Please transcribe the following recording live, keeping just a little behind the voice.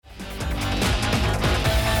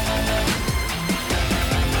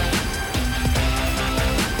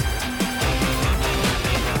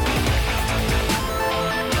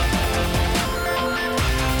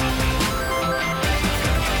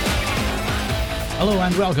Hello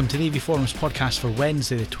and welcome to the AV Forums podcast for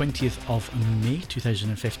Wednesday the 20th of May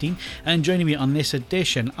 2015, and joining me on this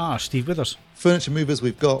edition are Steve Withers. Furniture movers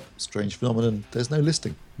we've got, strange phenomenon, there's no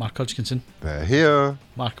listing. Mark Hodgkinson. They're here.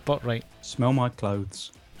 Mark Botwright. Smell my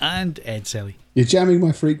clothes. And Ed Selly. You're jamming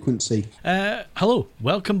my frequency. Hello,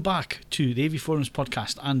 welcome back to the AV Forums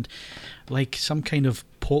podcast, and like some kind of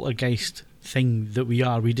poltergeist thing that we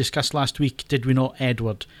are, we discussed last week, did we not,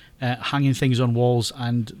 Edward, hanging things on walls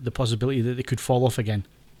and the possibility that they could fall off again.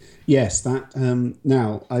 Yes, that.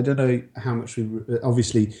 Now, I don't know how much we...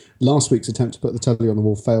 Obviously, last week's attempt to put the telly on the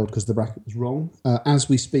wall failed because the bracket was wrong. As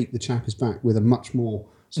we speak, the chap is back with a much more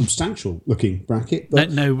substantial-looking bracket. But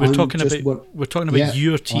no, we're talking about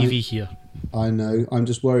your TV here. I know. I'm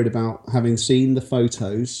just worried about, having seen the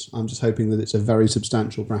photos, I'm just hoping that it's a very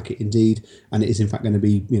substantial bracket indeed, and it is in fact going to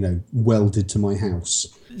be, welded to my house.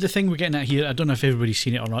 The thing we're getting at here, I don't know if everybody's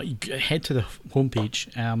seen it or not, you head to the homepage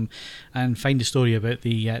and find a story about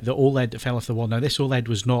the OLED that fell off the wall. Now, this OLED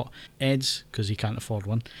was not Ed's, because he can't afford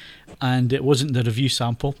one, and it wasn't the review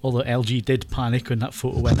sample, although LG did panic when that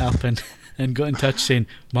photo went up and got in touch saying,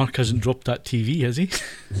 Mark hasn't dropped that TV, has he?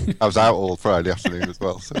 I was out all Friday afternoon as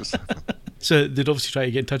well. So they'd obviously try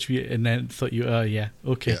to get in touch with you and then thought you,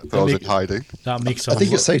 okay. Yeah, I was in hiding. That makes sense. I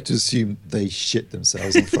think it's safe to assume they shit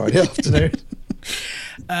themselves on Friday afternoon.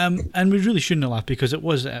 And we really shouldn't have laughed, because it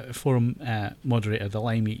was a forum moderator, the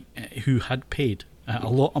Limey, who had paid a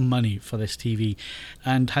lot of money for this TV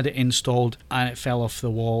and had it installed, and it fell off the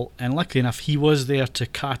wall, and luckily enough he was there to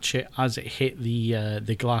catch it as it hit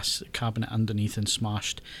the glass cabinet underneath and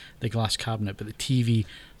smashed the glass cabinet. But the TV,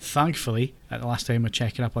 thankfully, at the last time we're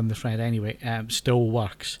checking up on the thread anyway, still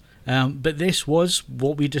works. But this was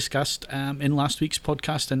what we discussed in last week's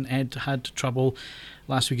podcast, and Ed had trouble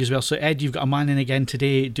last week as well. So Ed, you've got a man in again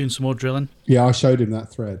today doing some more drilling. Yeah, I showed him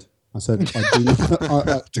that thread. I said, I do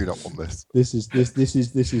not, do not want this. This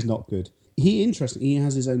is not good. He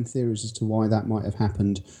has his own theories as to why that might have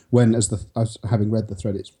happened. When, having read the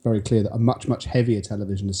thread, it's very clear that a much, much heavier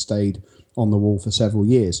television has stayed on the wall for several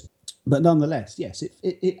years. But nonetheless, yes,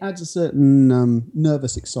 it adds a certain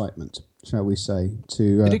nervous excitement, shall we say,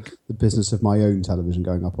 to the business of my own television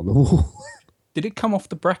going up on the wall. Did it come off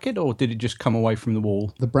the bracket, or did it just come away from the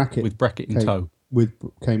wall? The bracket with bracket in tow.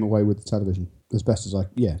 Came away with the television, as best as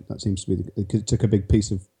that seems to be. It took a big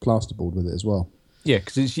piece of plasterboard with it as well. Yeah,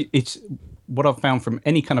 because it's what I've found from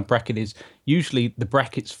any kind of bracket is usually the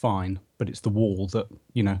bracket's fine, but it's the wall that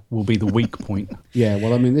will be the weak point. Yeah,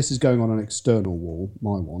 well, I mean, this is going on an external wall,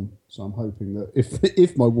 my one, so I'm hoping that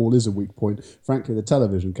if my wall is a weak point, frankly, the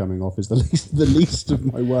television coming off is the least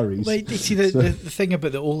of my worries. Wait, you see, the thing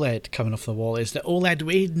about the OLED coming off the wall is the OLED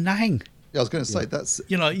weighed nothing. Yeah, I was going to say, that's...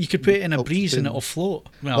 you could put it in a breeze and it'll float.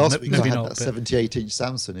 Well, last week I had that 78-inch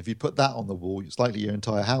Samsung. If you put that on the wall, it's likely your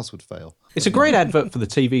entire house would fail. It's a great advert for the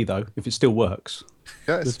TV, though, if it still works.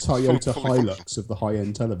 Yeah, the Toyota Hilux of the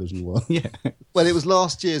high-end television world. Yeah. Well, it was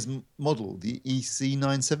last year's model, the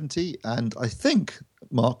EC970, and I think,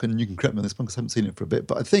 Mark, and you can correct me on this one because I haven't seen it for a bit,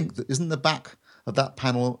 but I think that isn't the back of that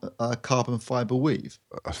panel carbon fibre weave?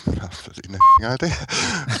 Absolutely no idea.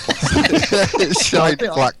 It's shiny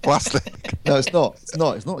black plastic. No, it's not.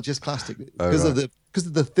 It's not just plastic. Because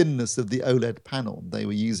of the thinness of the OLED panel, they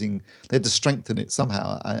had to strengthen it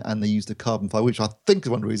somehow, and they used a carbon fibre, which I think is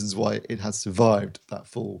one of the reasons why it has survived that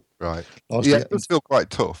fall. Right. Yeah, it's still quite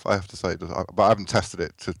tough, I have to say, but I haven't tested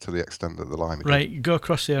it to the extent that the line. Right, go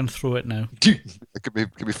across there and throw it now. Give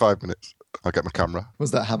me 5 minutes. I'll get my camera.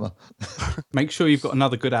 Was that hammer? Make sure you've got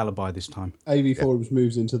another good alibi this time. AV Forums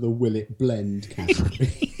moves into the will it blend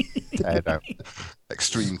category. Tear down.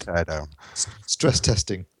 Extreme tear down. Stress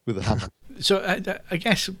testing with a hammer. So I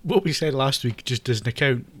guess what we said last week just doesn't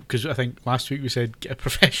account, because I think last week we said get a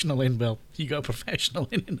professional in. Well, you got a professional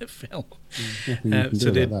in the film.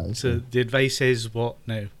 So the advice is what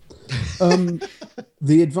now?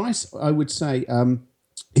 The advice, I would say,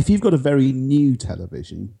 if you've got a very new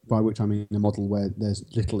television, by which I mean a model where there's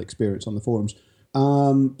little experience on the forums,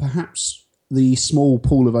 perhaps the small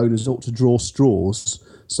pool of owners ought to draw straws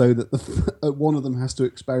so that one of them has to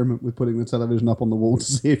experiment with putting the television up on the wall to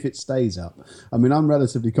see if it stays up. I mean, I'm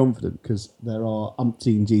relatively confident because there are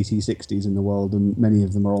umpteen GT60s in the world, and many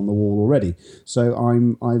of them are on the wall already. So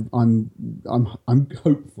I'm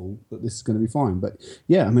hopeful that this is going to be fine. But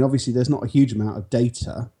yeah, I mean, obviously there's not a huge amount of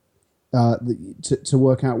data to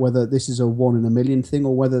work out whether this is a 1 in a million thing,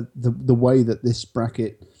 or whether the way that this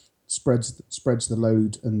bracket spreads the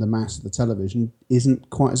load and the mass of the television isn't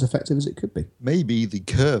quite as effective as it could be. Maybe the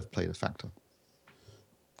curve played a factor.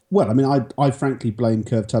 Well, I mean, I frankly blame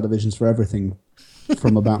curved televisions for everything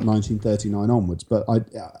from about 1939 onwards, but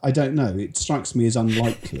I don't know. It strikes me as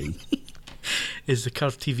unlikely. Is the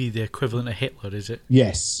curved TV the equivalent of Hitler, is it?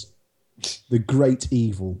 Yes. The great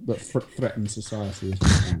evil that threatens society.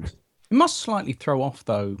 It must slightly throw off,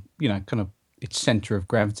 though, kind of its centre of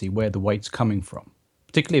gravity, where the weight's coming from.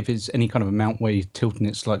 Particularly if it's any kind of amount where you're tilting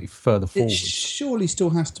it slightly further forward. It surely still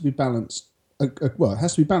has to be balanced. Well, it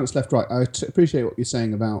has to be balanced left-right. I appreciate what you're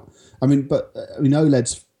saying about...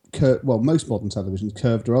 OLEDs... most modern televisions,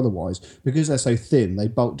 curved or otherwise, because they're so thin, they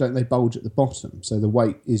bulge at the bottom, so the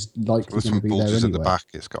weight is likely going to be there anyway. At the back,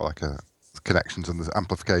 it's got like a connections and the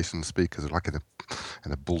amplification speakers are like in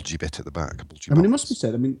a bulgy bit at the back. It must be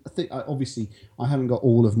said. I think obviously I haven't got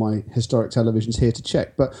all of my historic televisions here to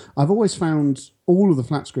check, but I've always found all of the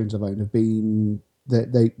flat screens I've owned have been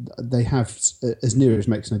they have, as near as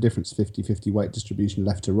makes no difference, 50-50 weight distribution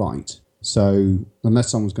left to right. So unless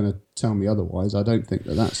someone's going to tell me otherwise, I don't think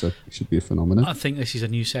that should be a phenomenon. I think this is a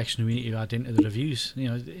new section we need to add into the reviews.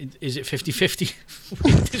 Is it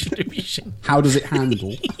 50-50 distribution? How does it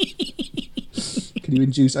handle? Can you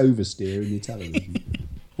induce oversteer in your television?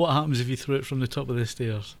 What happens if you throw it from the top of the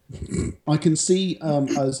stairs? I can see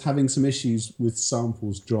us having some issues with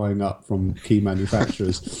samples drying up from key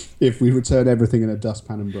manufacturers if we return everything in a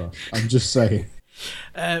dustpan and brush. I'm just saying.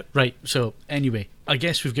 Right, so anyway, I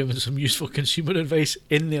guess we've given some useful consumer advice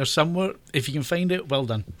in there somewhere. If you can find it, well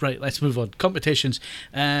done. Right, let's move on. Competitions.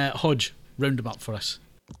 Hodge, round them up for us.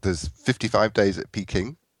 There's 55 Days at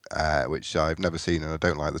Peking, which I've never seen and I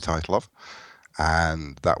don't like the title of.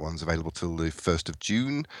 And that one's available till the 1st of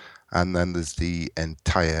June. And then there's the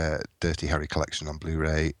entire Dirty Harry collection on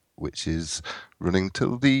Blu-ray, which is running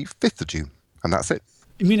till the 5th of June. And that's it.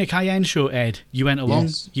 Munich High-End Show, Ed. You went along,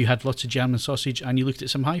 Yes. You had lots of German sausage, and you looked at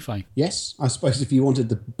some hi-fi. Yes, I suppose if you wanted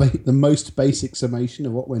the most basic summation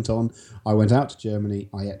of what went on, I went out to Germany,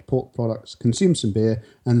 I ate pork products, consumed some beer,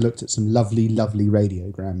 and looked at some lovely, lovely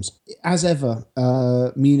radiograms. As ever,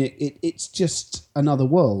 Munich, it's just another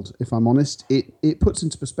world, if I'm honest. It puts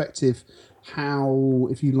into perspective how,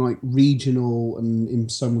 if you like, regional and in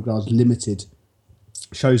some regards limited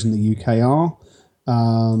shows in the UK are.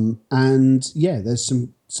 And yeah, there's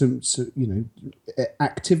some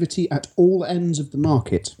activity at all ends of the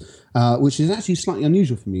market, which is actually slightly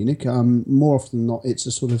unusual for Munich. More often than not, it's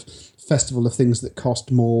a sort of festival of things that cost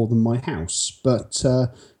more than my house. But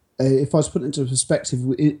if I was put into perspective,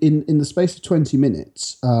 in the space of 20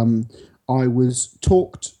 minutes, I was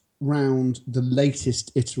talked round the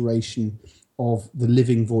latest iteration of the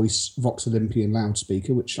Living Voice Vox Olympian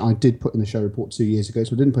loudspeaker, which I did put in the show report 2 years ago,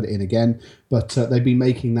 so I didn't put it in again, but they've been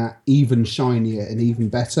making that even shinier and even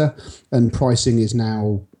better, and pricing is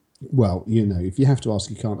now, well, if you have to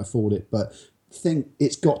ask, you can't afford it, but think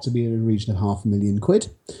it's got to be in the region of £500,000.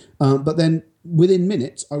 But then within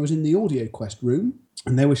minutes, I was in the Audio Quest room,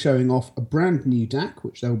 and they were showing off a brand new DAC,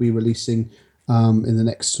 which they'll be releasing in the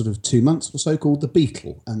next sort of 2 months or so, called the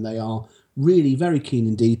Beetle, and they are really very keen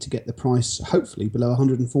indeed to get the price hopefully below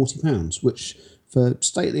 £140, which for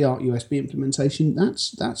state-of-the-art USB implementation,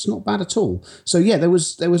 that's not bad at all. So yeah, there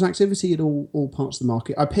was activity at all parts of the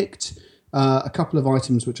market. I picked a couple of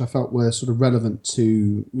items which I felt were sort of relevant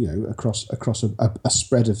to across a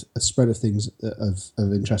spread of things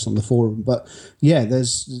of interest on the forum. But yeah,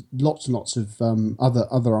 there's lots and lots of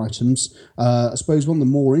other items. I suppose one of the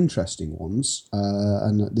more interesting ones,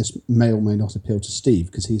 and this may or may not appeal to Steve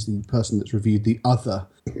because he's the person that's reviewed the other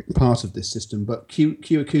part of this system. But Q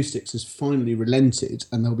Acoustics has finally relented,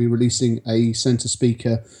 and they'll be releasing a centre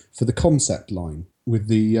speaker for the concept line with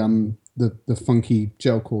the funky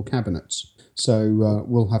gel core cabinets. So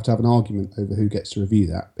we'll have to have an argument over who gets to review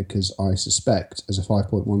that, because I suspect as a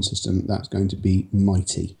 5.1 system that's going to be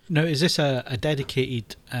mighty. Now, is this a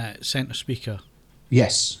dedicated centre speaker?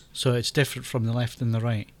 Yes. So it's different from the left and the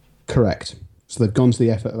right? Correct. So they've gone to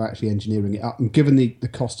the effort of actually engineering it up, and given the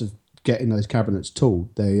cost of getting those cabinets tooled,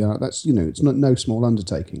 that's it's no small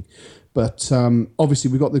undertaking. But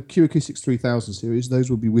obviously we've got the Q Acoustics 3000 series. Those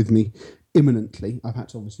will be with me imminently. I've had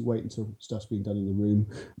to obviously wait until stuff's been done in the room.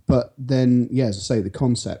 But then, yeah, as I say, the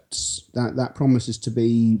concepts, that promises to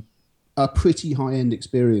be a pretty high-end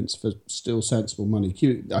experience for still sensible money.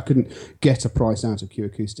 I couldn't get a price out of Q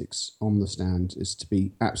Acoustics on the stand. It's to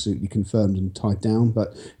be absolutely confirmed and tied down,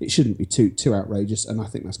 but it shouldn't be too outrageous, and I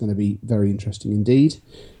think that's going to be very interesting indeed.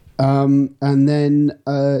 And then,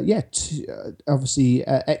 obviously,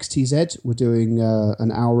 XTZ, we're doing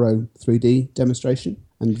an Auro 3D demonstration,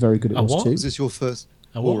 and very good it was too. Is this your first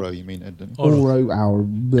Auro, you mean, Ed? Auro,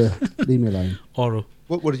 leave me alone. Auro.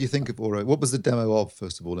 What did you think of Auro? What was the demo of,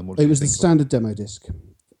 first of all? And It was the standard demo disc.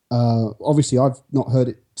 Obviously, I've not heard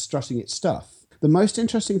it strutting its stuff. The most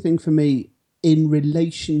interesting thing for me in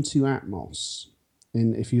relation to Atmos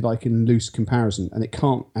if you like, in loose comparison, and it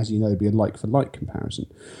can't, as you know, be a like-for-like comparison.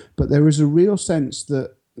 But there is a real sense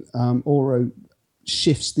that Oro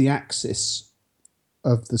shifts the axis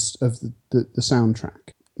of the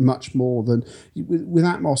soundtrack much more than with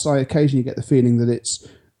Atmos. I occasionally get the feeling that it's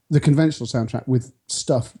the conventional soundtrack with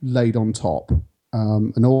stuff laid on top,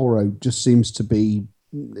 and Oro just seems to be.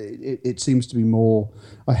 It seems to be more.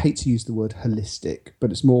 I hate to use the word holistic,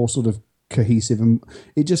 but it's more sort of cohesive, and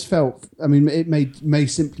it just felt. I mean, it may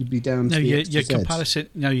simply be down to your comparison.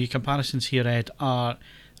 Now, your comparisons here, Ed, are.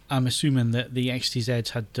 I'm assuming that the XTZs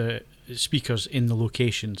had the speakers in the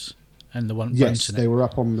locations, and the one. Yes, they were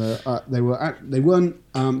up on the. They weren't.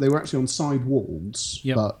 They were actually on side walls,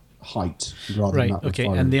 but height rather than up. Okay,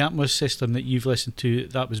 and the Atmos system that you've listened to,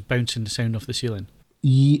 that was bouncing the sound off the ceiling.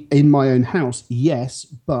 In my own house, yes,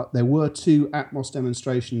 but there were 2 Atmos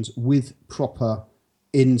demonstrations with proper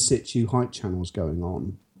in situ height channels going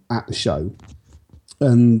on at the show,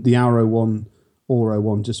 and the Oro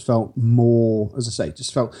one just felt more, as I say,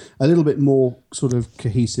 just felt a little bit more sort of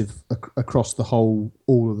cohesive across all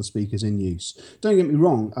of the speakers in use. Don't get me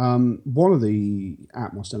wrong, one of the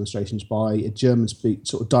Atmos demonstrations by a German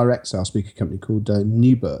sort of direct sale speaker company called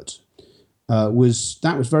Neubert was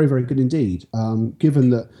very, very good indeed. Given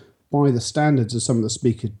that by the standards of some of the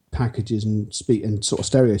speaker packages and sort of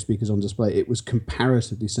stereo speakers on display, it was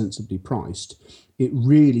comparatively sensibly priced. It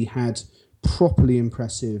really had properly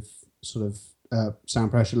impressive sort of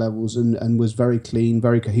sound pressure levels and was very clean,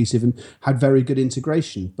 very cohesive, and had very good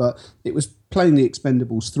integration. But it was playing the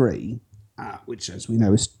Expendables 3, which, as we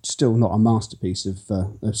know, is still not a masterpiece of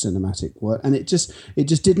cinematic work, and it just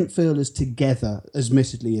didn't feel as together,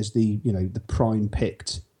 admittedly, as the prime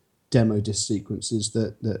picked demo disc sequences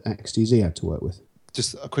that XTZ had to work with.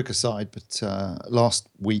 Just a quick aside, but last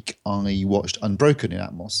week I watched Unbroken in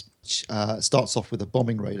Atmos, which starts off with a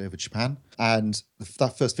bombing raid over Japan, and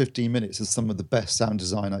that first 15 minutes is some of the best sound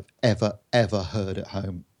design I've ever heard at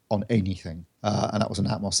home on anything, and that was an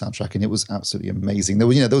Atmos soundtrack, and it was absolutely amazing. There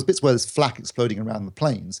was bits where there's flak exploding around the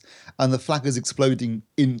planes, and the flak is exploding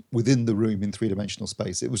within the room in 3-dimensional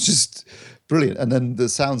space. It was just brilliant, and then the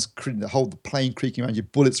sounds, the plane creaking around you,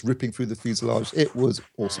 bullets ripping through the fuselage. It was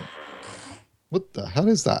awesome. What the hell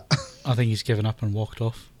is that? I think he's given up and walked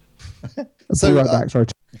off. So right back, sorry.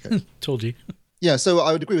 Okay. Told you. Yeah, so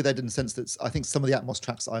I would agree with Ed in the sense that I think some of the Atmos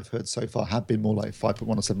tracks I've heard so far have been more like 5.1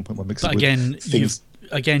 or 7.1 mixes.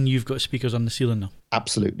 But again, you've got speakers on the ceiling now.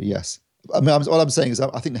 Absolutely, yes. I mean, all I'm saying is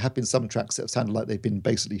I think there have been some tracks that have sounded like they've been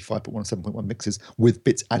basically 5.1 or 7.1 mixes with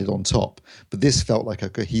bits added on top. But this felt like a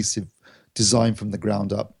cohesive design from the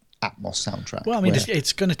ground up Atmos soundtrack. Well, I mean,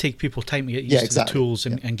 it's going to take people time to get used to the tools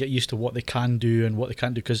and get used to what they can do and what they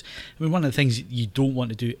can't do. Because, I mean, one of the things you don't want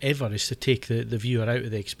to do ever is to take the viewer out of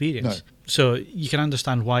the experience. No. So you can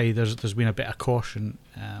understand why there's been a bit of caution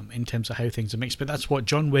in terms of how things are mixed. But that's what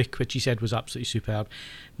John Wick, which he said was absolutely superb,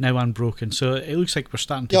 now Unbroken. So it looks like we're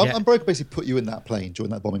starting to get... Unbroken basically put you in that plane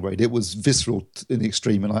during that bombing raid. It was visceral in the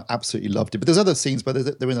extreme, and I absolutely loved it. But there's other scenes where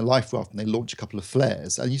they're in a life raft and they launch a couple of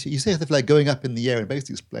flares, and you see the flare going up in the air and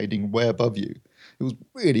basically exploding way above you. It was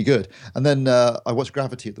really good. And then I watched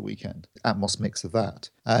Gravity at the weekend, Atmos mix of that,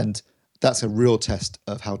 and that's a real test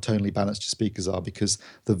of how tonally balanced your speakers are, because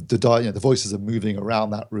the voices are moving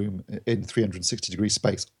around that room in 360-degree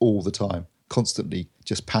space all the time, constantly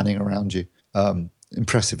just panning around you.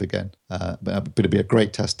 Impressive again, but it'd be a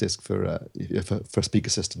great test disc for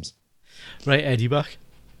speaker systems. Right, Eddie, back.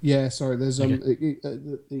 Yeah, sorry. There's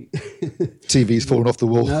TV's fallen off the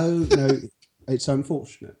wall. No, it's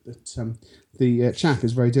unfortunate that the chap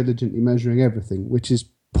is very diligently measuring everything, which is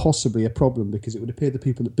possibly a problem because it would appear the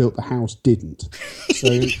people that built the house didn't. So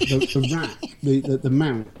the rack, the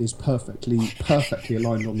mount is perfectly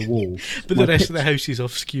aligned on the wall. But the rest of the house is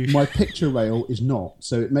off skew. My picture rail is not,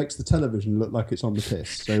 so it makes the television look like it's on the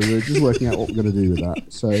piss. So we're just working out what we're going to do with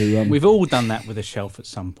that. So we've all done that with a shelf at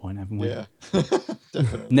some point, haven't we? Yeah,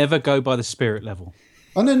 definitely. Never go by the spirit level.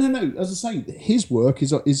 Oh no! As I say, his work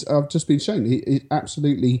is I've just been shown. It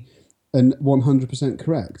absolutely and 100%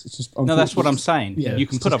 correct. It's just no, that's what I'm saying. Yeah, you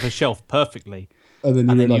can put up a shelf perfectly, and then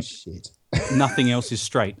you realise shit. Nothing else is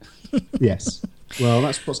straight. Yes. Well,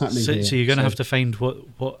 that's what's happening here. So you're going to have to find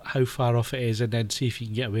how far off it is, and then see if you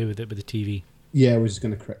can get away with it with the TV. Yeah, we're just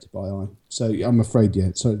going to correct it by eye. So I'm afraid,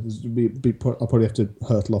 yeah. So I'll probably have to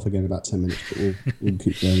hurtle off again in about 10 minutes, but we'll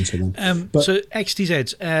keep going until then. So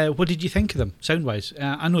XTZs, what did you think of them sound-wise?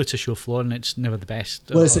 I know it's a show floor and it's never the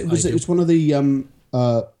best. Well, it's one of the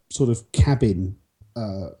sort of cabin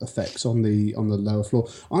effects on the lower floor.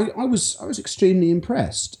 I was extremely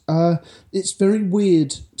impressed. It's very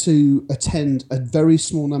weird to attend a very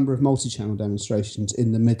small number of multi-channel demonstrations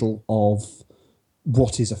in the middle of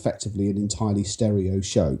what is effectively an entirely stereo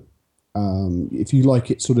show. If you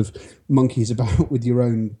like, it sort of monkeys about with your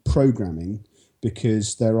own programming,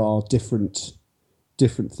 because there are different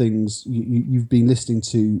things. You've been listening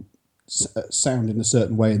to sound in a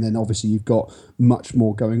certain way, and then obviously you've got much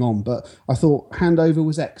more going on. But I thought Handover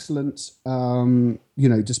was excellent.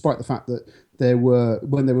 Despite the fact that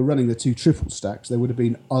when they were running the 2 triple stacks, there would have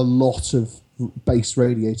been a lot of bass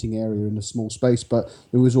radiating area in a small space, but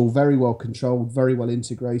it was all very well controlled, very well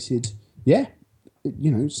integrated. Yeah,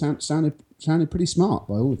 sounded pretty smart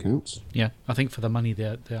by all accounts. Yeah, I think for the money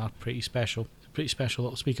they are pretty special. Pretty special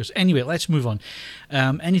little speakers. Anyway, let's move on.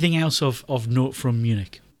 Anything else of note from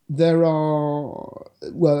Munich? There are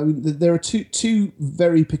two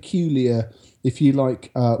very peculiar, if you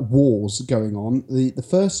like, wars going on. The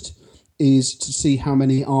first is to see how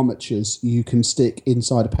many armatures you can stick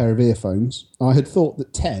inside a pair of earphones. I had thought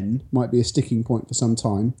that 10 might be a sticking point for some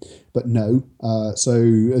time, but no. So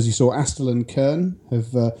as you saw, Astle and Kern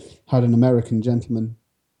have had an American gentleman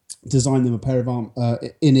design them a pair of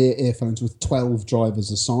in-ear earphones with 12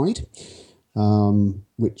 drivers aside,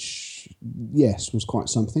 which, yes, was quite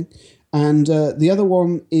something. And the other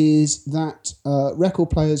one is that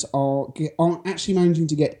record players aren't actually managing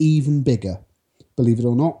to get even bigger. Believe it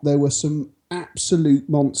or not, there were some absolute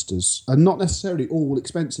monsters, and not necessarily all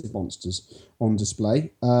expensive monsters, on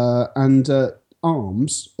display. And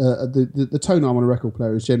arms, the tone arm on a record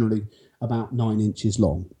player is generally about 9 inches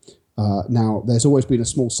long. Now, there's always been a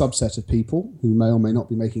small subset of people who may or may not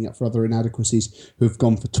be making up for other inadequacies who have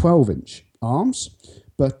gone for 12-inch arms.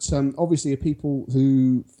 But obviously, people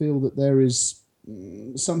who feel that there is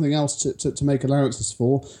something else to make allowances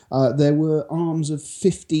for, there were arms of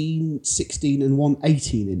 15, 16 and one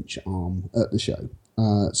 18-inch arm at the show.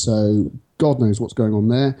 So God knows what's going on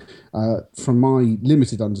there. From my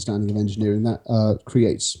limited understanding of engineering, that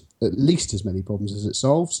creates at least as many problems as it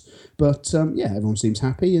solves. But everyone seems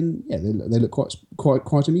happy, and they look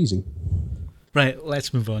quite amusing. Right,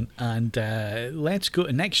 let's move on, and let's go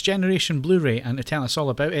to Next Generation Blu-ray, and to tell us all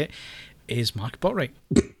about it is Mark Botwright.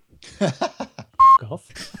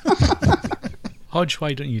 Off. Hodge,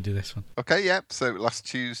 why don't you do this one? Okay, yeah. So last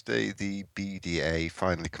Tuesday, the BDA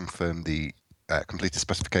finally confirmed the completed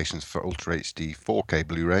specifications for Ultra HD 4K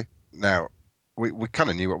Blu-ray. Now, we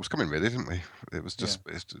kind of knew what was coming, really, didn't we? It was just,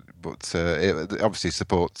 it obviously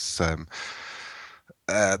supports the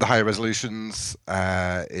higher resolutions.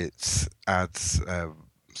 It adds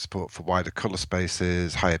support for wider color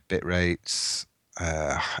spaces, higher bit rates,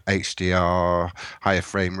 HDR, higher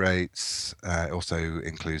frame rates. It also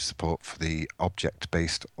includes support for the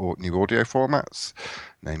object-based new audio formats,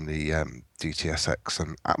 namely DTS:X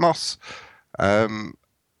and Atmos.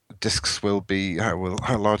 Discs will be,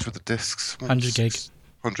 how large were the discs? 100 gig.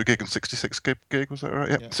 100 gig and 66 gig, was that right?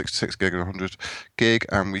 Yeah, 66 gig and 100 gig,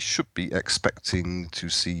 and we should be expecting to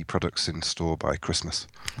see products in store by Christmas.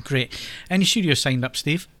 Great. Any studios signed up,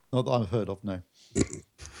 Steve? Not that I've heard of, no.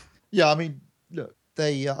 Yeah, I mean, look,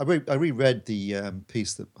 I reread the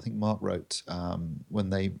piece that I think Mark wrote when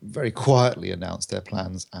they very quietly announced their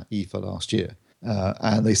plans at IFA last year,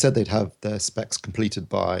 and they said they'd have their specs completed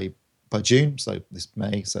by June, so this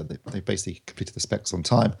May. So they basically completed the specs on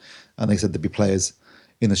time, and they said there'd be players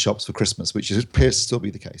in the shops for Christmas, which appears to still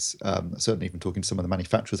be the case. Certainly, even talking to some of the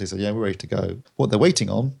manufacturers, they said, yeah, we're ready to go. What they're waiting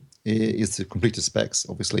on is the completed specs,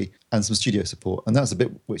 obviously, and some studio support. And that's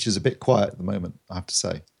which is a bit quiet at the moment, I have to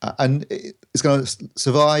say. And it's going to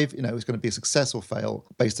survive, it's going to be a success or fail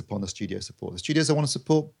based upon the studio support. The studios that want to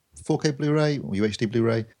support 4K Blu-ray or UHD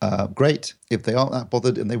Blu-ray, great. If they aren't that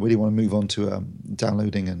bothered and they really want to move on to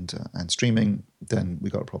downloading and streaming, then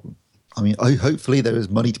we got a problem. I mean, hopefully there is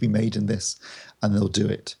money to be made in this, and they'll do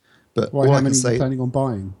it. But how many are you planning on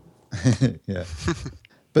buying? Yeah,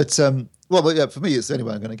 but for me, it's the only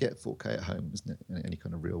way I'm going to get 4K at home, isn't it? In any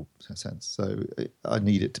kind of real sense. So I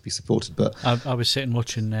need it to be supported. But I was sitting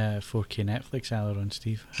watching 4K Netflix earlier on,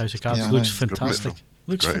 Steve. House of Cards looks fantastic.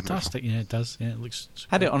 Looks fantastic. Yeah, it does. Yeah, it looks.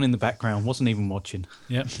 Had it on in the background. Wasn't even watching.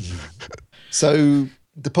 Yep. So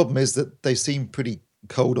the problem is that they seem pretty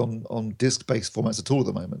cold on disc-based formats at all at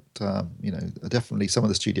the moment. Definitely some of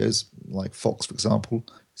the studios, like Fox, for example,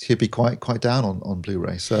 he'd be quite down on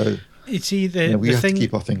Blu-ray. So you see, we have to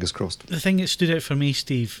keep our fingers crossed. The thing that stood out for me,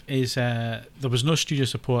 Steve, is there was no studio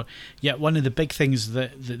support. Yet one of the big things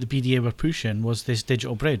that the BDA were pushing was this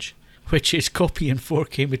digital bridge, which is copying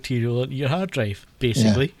 4K material onto your hard drive.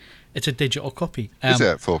 Basically, It's a digital copy. Is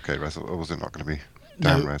it 4K resolution, or was it not going to be?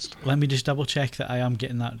 Let me just double check that I am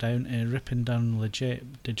getting that down. Ripping down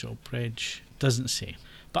legit digital bridge doesn't say,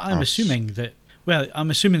 but I'm assuming that. Well, I'm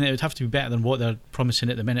assuming that it would have to be better than what they're promising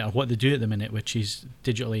at the minute, or what they do at the minute, which is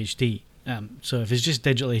digital HD. So if it's just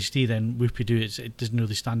digital HD, then Whoopie-Doo, it doesn't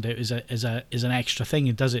really stand out as an extra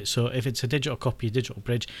thing, does it? So if it's a digital copy, a digital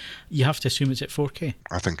bridge, you have to assume it's at 4K.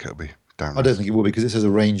 I think it'll be down. I don't think it will, because it has a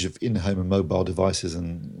range of in-home and mobile devices,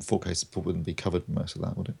 and 4K support wouldn't be covered in most of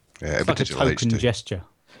that, would it? Yeah, It's like a token gesture.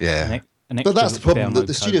 Yeah. But that's the problem, that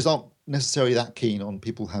the studios aren't necessarily that keen on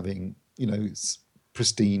people having,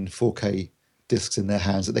 pristine 4K discs in their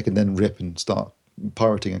hands that they can then rip and start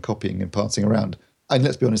pirating and copying and passing around. And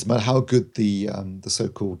let's be honest, no matter how good the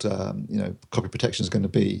so-called copy protection is going to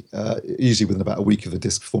be, usually within about a week of the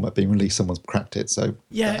disc format being released, someone's cracked it. So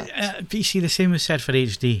but you see, the same was said for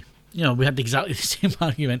HD. We had exactly the same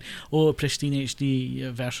argument. Oh, a pristine HD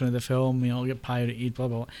version of the film, it'll get pirated, blah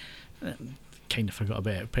blah blah. Kind of forgot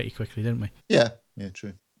about it pretty quickly, didn't we? Yeah,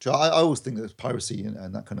 true. I always think that piracy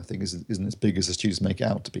and that kind of thing isn't as big as the studios make it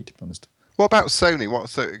out to be honest. What about Sony?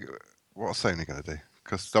 What's Sony going to do?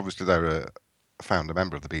 Because obviously they're a founder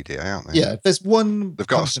member of the BDA, aren't they? Yeah, if there's one. They've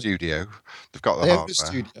got a studio. They've got the hardware. A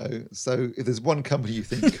studio. So if there's one company you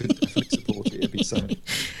think could definitely support it, it'd be Sony.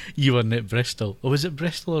 You weren't at Bristol. Or was it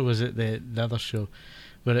Bristol, or was it the other show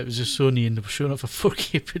where it was a Sony and they were showing off a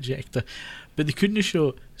 4K projector, but they couldn't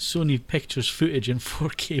show Sony Pictures footage in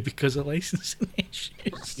 4K because of licensing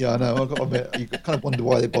issues? Yeah, I know. I've got to admit, you kind of wonder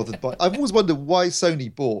why they bothered. I've always wondered why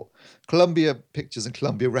Sony bought Columbia Pictures and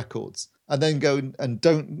Columbia Records, and then go and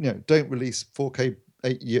don't release 4K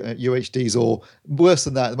UHDs, or worse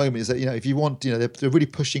than that at the moment is that if you want, they're really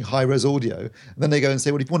pushing high res audio, and then they go and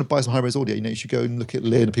say, well, if you want to buy some high res audio, you should go and look at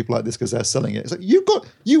Lin and people like this because they're selling it. It's like,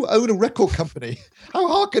 you own a record company. How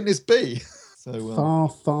hard can this be? So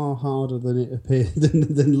far harder than it appears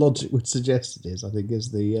than logic would suggest it is. I think is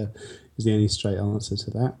the only straight answer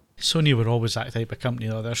to that. Sony were always that type of company,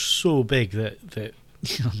 though. They're so big that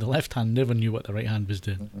the left hand never knew what the right hand was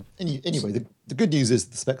doing. Anyway, the good news is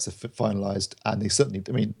the specs are finalised, and they certainly,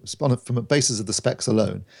 from a basis of the specs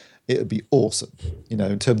alone, it would be awesome,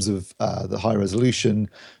 in terms of the high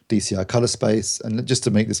resolution, DCI color space. And just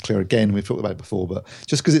to make this clear again, we've talked about it before, but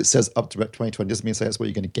just because it says up to 2020 doesn't mean that's what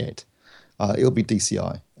you're going to get. It'll be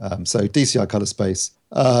DCI. So DCI color space,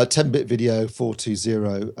 10-bit video,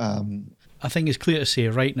 420. I think it's clear to say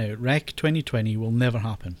right now, Rec 2020 will never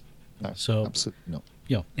happen. No, so absolutely not.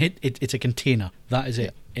 It's a container. That is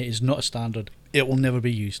it. It is not a standard. It will never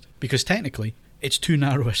be used because technically it's too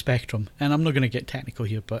narrow a spectrum. And I'm not going to get technical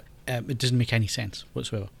here, but it doesn't make any sense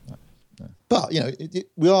whatsoever. No. But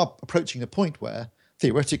we are approaching a point where,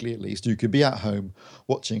 theoretically at least, you could be at home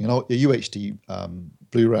watching a UHD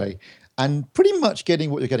Blu-ray and pretty much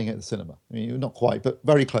getting what you're getting at the cinema. Not quite, but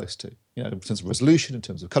very close to. In terms of resolution, in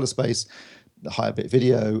terms of color space, the higher bit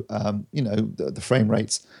video, the frame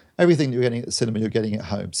rates, everything you're getting at the cinema, you're getting at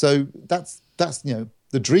home. So that's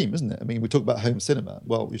the dream, isn't it? We talk about home cinema.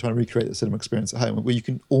 Well, you're trying to recreate the cinema experience at home, where you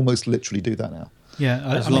can almost literally do that now. Yeah,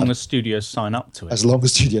 as long as studios sign up to it. As long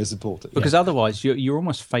as studios support it. Because otherwise, you're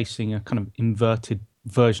almost facing a kind of inverted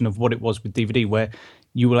version of what it was with DVD, where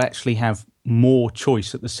you will actually have more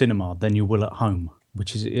choice at the cinema than you will at home,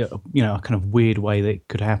 which is a kind of weird way that it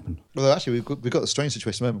could happen. Well, actually, we've got a strange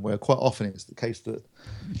situation at the moment where quite often it's the case that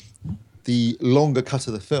the longer cut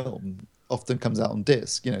of the film often comes out on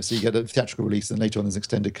disc, so you get a theatrical release and later on there's an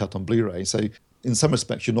extended cut on Blu-ray. So in some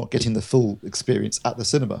respects, you're not getting the full experience at the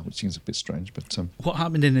cinema, which seems a bit strange. But what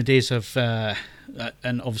happened in the days of,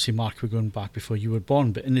 and obviously, Mark, we're going back before you were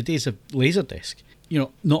born, but in the days of Laserdisc,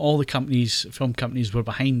 not all the film companies were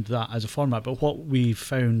behind that as a format, but what we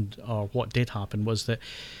found, or what did happen, was that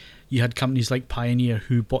you had companies like Pioneer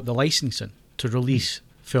who bought the licensing to release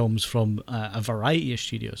films from a variety of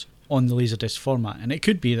studios on the Laserdisc format. And it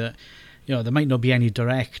could be that, there might not be any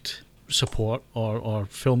direct support or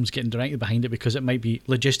films getting directly behind it because it might be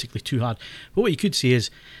logistically too hard. But what you could see is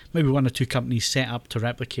maybe one or two companies set up to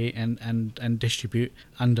replicate and distribute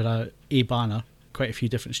under a banner quite a few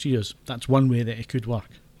different studios. That's one way that it could work.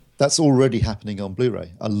 That's already happening on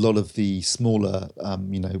Blu-ray. A lot of the smaller,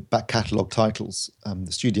 back catalogue titles,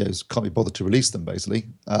 the studios can't be bothered to release them, basically,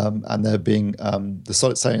 and they're being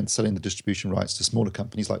selling the distribution rights to smaller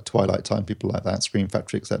companies like Twilight Time, people like that, Scream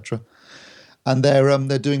Factory, etc. And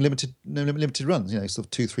they're doing limited runs, sort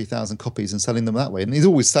of 2,000-3,000 copies and selling them that way. And these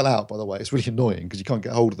always sell out, by the way. It's really annoying because you can't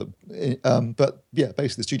get hold of them. But yeah,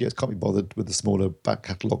 basically the studios can't be bothered with the smaller back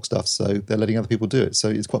catalogue stuff, so they're letting other people do it. So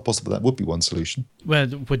it's quite possible that would be one solution. Well,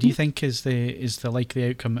 what do you think is the likely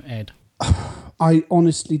outcome, Ed? I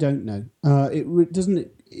honestly don't know.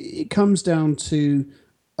 It comes down to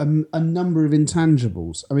a number of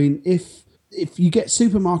intangibles. If you get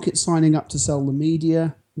supermarkets signing up to sell the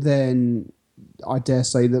media, then I dare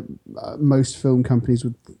say that most film companies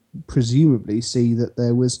would presumably see that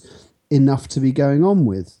there was enough to be going on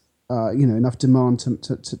with. enough demand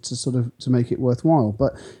to sort of to make it worthwhile.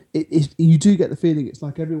 But you do get the feeling it's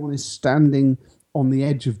like everyone is standing on the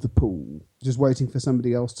edge of the pool, just waiting for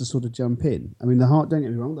somebody else to sort of jump in. I mean, don't get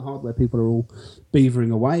me wrong, the hardware people are all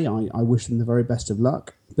beavering away. I wish them the very best of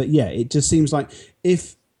luck. But yeah, it just seems like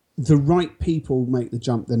if the right people make the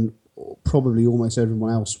jump, then probably almost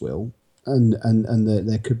everyone else will. And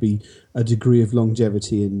there could be a degree of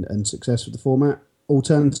longevity and success with the format.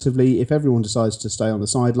 Alternatively, if everyone decides to stay on the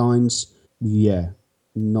sidelines,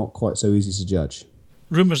 not quite so easy to judge.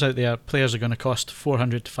 Rumours out there, players are going to cost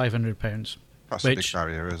 £400 to £500. That's a big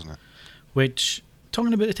barrier, isn't it? Which,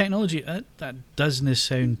 talking about the technology, that doesn't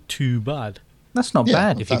sound too bad. That's not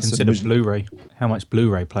bad if you consider Blu-ray, how much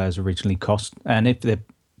Blu-ray players originally cost, and if they're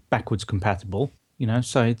backwards compatible,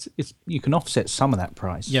 so it's you can offset some of that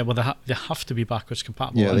price. Yeah, well, they have to be backwards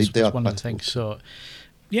compatible. Yeah, they are one of the things. So,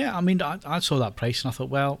 yeah, I mean, I saw that price and I thought,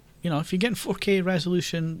 well, if you're getting 4K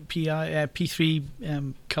resolution,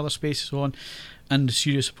 P3 color space and so on, and the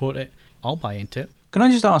studio support it, I'll buy into it. Can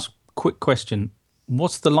I just ask a quick question?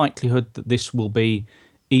 What's the likelihood that this will be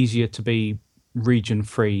easier to be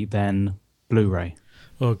region-free than Blu-ray?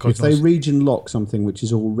 Oh, God if they region lock something which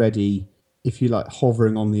is already, if you like,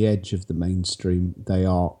 hovering on the edge of the mainstream, they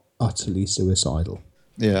are utterly suicidal.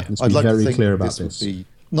 Yeah, let's be very clear about this.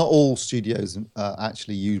 Not all studios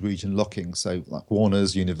actually use region locking. So like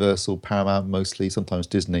Warner's, Universal, Paramount mostly, sometimes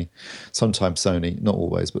Disney, sometimes Sony, not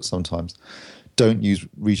always, but sometimes, don't use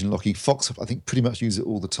region locking. Fox, I think, pretty much use it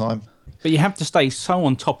all the time. But you have to stay so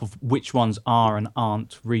on top of which ones are and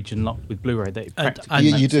aren't region locked with Blu-ray that it practically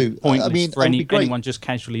you do. Pointless for anyone just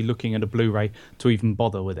casually looking at a Blu-ray to even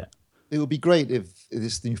bother with it. It would be great if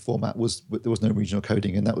this new format there was no regional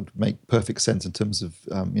coding, and that would make perfect sense in terms of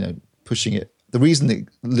pushing it. The reason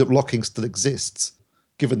that locking still exists,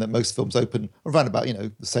 given that most films open around about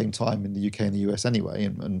the same time in the UK and the US anyway,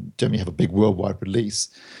 and generally have a big worldwide release,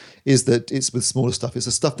 is that it's with smaller stuff. It's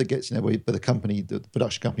the stuff that gets where the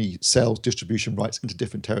production company sells distribution rights into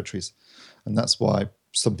different territories, and that's why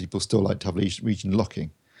some people still like to have region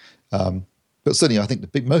locking. But certainly, I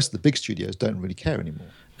think most of the big studios don't really care anymore.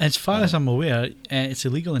 As far as I'm aware, it's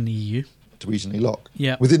illegal in the EU to regionally lock.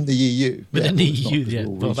 Yeah, within the EU. Within the EU, yeah.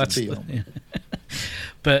 Well, that's. Yeah.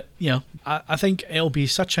 But I think it'll be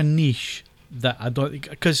such a niche that I don't think,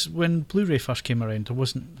 because when Blu-ray first came around, there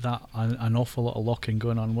wasn't that an awful lot of locking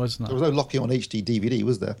going on, wasn't there? There was no locking on HD DVD,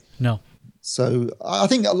 was there? No. So I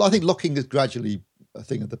think locking is gradually a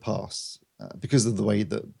thing of the past. Because of the way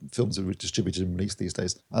that films are distributed and released these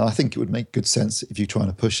days. And I think it would make good sense if you're trying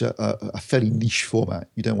to push a fairly niche format.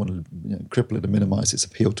 You don't want to cripple it and minimise its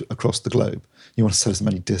appeal across the globe. You want to sell as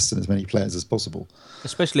many discs and as many players as possible.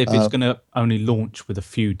 Especially if it's going to only launch with a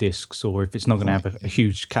few discs, or if it's not going to have a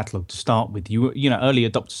huge catalogue to start with. Early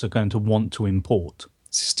adopters are going to want to import.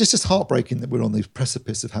 It's just heartbreaking that we're on the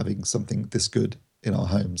precipice of having something this good in our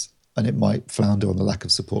homes, and it might flounder on the lack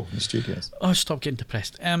of support from the studios. Oh, stop getting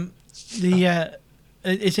depressed.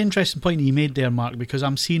 It's an interesting point you made there, Mark, because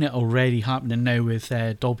I'm seeing it already happening now with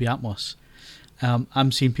Dolby Atmos.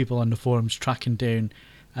 I'm seeing people on the forums tracking down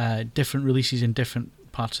different releases in different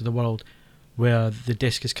parts of the world where the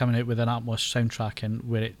disc is coming out with an Atmos soundtrack and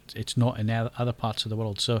where it's not in other parts of the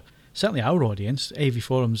world. So certainly our audience, AV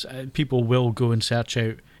forums, people will go and search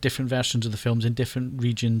out different versions of the films in different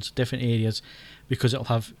regions, different areas, because it'll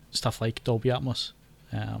have stuff like Dolby Atmos.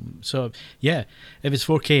 So yeah, if it's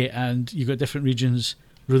 4K and you've got different regions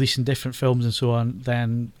releasing different films and so on,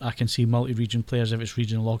 then I can see multi-region players, if it's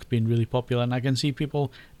regional locked, being really popular, and I can see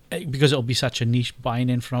people, because it'll be such a niche, buying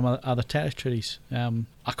in from other territories.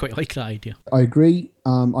 I quite like that idea. I agree.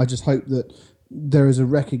 I just hope that there is a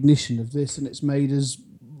recognition of this and it's made as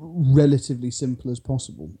relatively simple as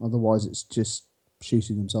possible. Otherwise it's just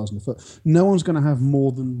shooting themselves in the foot. No one's going to have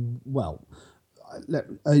more than,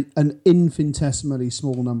 an infinitesimally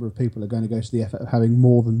small number of people are going to go to the effort of having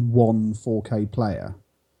more than one 4K player.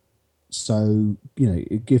 So,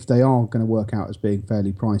 if they are going to work out as being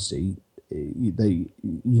fairly pricey, you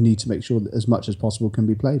need to make sure that as much as possible can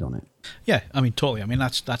be played on it. Yeah, I mean, totally. I mean,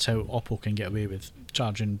 that's how Oppo can get away with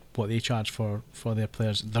charging what they charge for their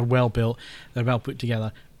players. They're well built, they're well put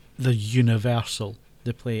together, they're universal.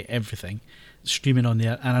 They play everything, streaming on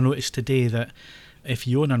there. And I noticed today that if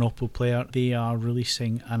you own an Oppo player, they are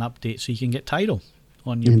releasing an update so you can get Tidal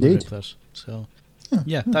on your Blu-ray players. So,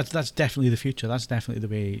 yeah, that's definitely the future. That's definitely the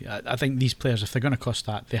way. I think these players, if they're going to cost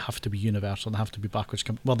that, they have to be universal. They have to be backwards.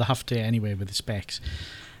 Well, they have to anyway with the specs.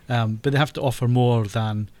 But they have to offer more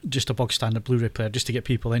than just a bog standard Blu-ray player just to get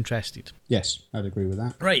people interested. Yes, I'd agree with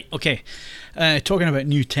that. Right, okay. Talking about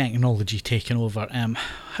new technology taking over,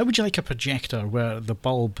 how would you like a projector where the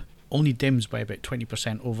bulb only dims by about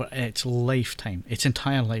 20% over its lifetime, its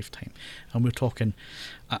entire lifetime. And we're talking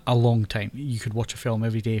a long time. You could watch a film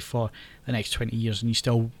every day for the next 20 years and you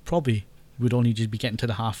still probably would only just be getting to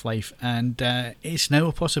the half-life. And it's now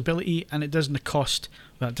a possibility, and it doesn't cost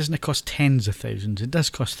tens of thousands. It does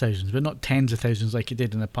cost thousands, but not tens of thousands like it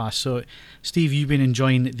did in the past. So, Steve, you've been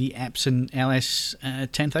enjoying the Epson LS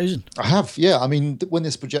 10,000. I have, yeah. I mean, when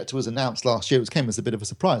this projector was announced last year, it came as a bit of a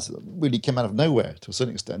surprise. It really came out of nowhere to a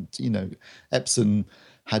certain extent. You know, Epson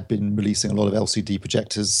had been releasing a lot of LCD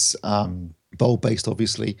projectors, bulb-based,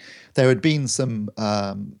 obviously. There had been some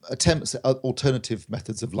attempts at alternative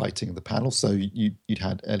methods of lighting the panel. So you'd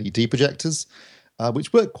had LED projectors,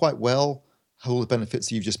 which worked quite well. All the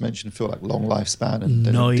benefits you've just mentioned, feel like long lifespan and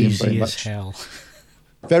noisy as hell.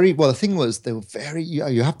 Very well. The thing was, they were very.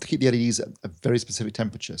 You have to keep the LEDs at a very specific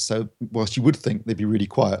temperature. So, whilst you would think they'd be really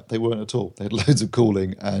quiet, they weren't at all. They had loads of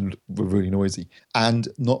cooling and were really noisy and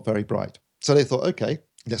not very bright. So they thought, okay,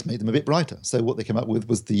 let's make them a bit brighter. So what they came up with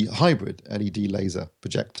was the hybrid LED laser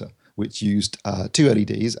projector, which used 2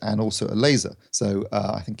 LEDs and also a laser. So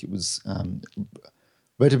I think it was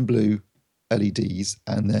red and blue LEDs,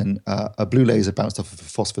 and then a blue laser bounced off of a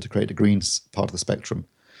phosphor to create a green part of the spectrum.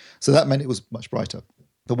 So that meant it was much brighter.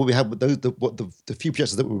 But what we had with the few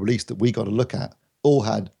projectors that were released that we got to look at all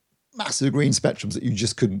had massive green spectrums that you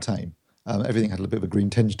just couldn't tame. Everything had a bit of a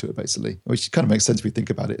green tinge to it, basically, which kind of makes sense if we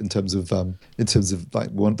think about it in terms of like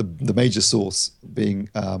one the major source being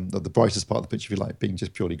the brightest part of the picture, if you like, being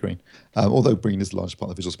just purely green. Although green is the largest part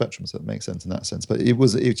of the visual spectrum, so it makes sense in that sense. But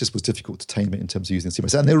it just was difficult to tame it in terms of using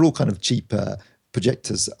CMOS, and they were all kind of cheap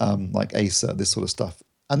projectors like Acer, this sort of stuff.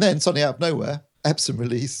 And then suddenly out of nowhere,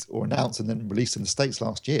 Epson announced and then released in the States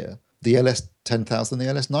last year the LS 10,000 and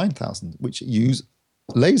the LS 9,000, which use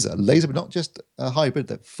laser, but not just a hybrid,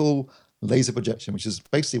 they're full laser projection, which is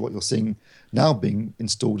basically what you're seeing now being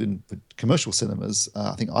installed in commercial cinemas.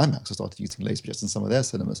 I think IMAX has started using laser projectors in some of their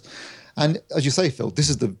cinemas. And as you say, Phil, this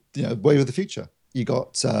is the way of the future. You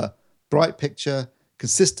got bright picture,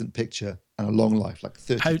 consistent picture, and a long life, like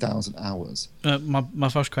 30,000 hours. My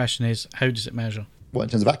first question is, how does it measure? What, in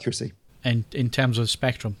terms of accuracy? And in terms of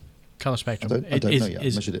spectrum, colour spectrum? I don't know yet.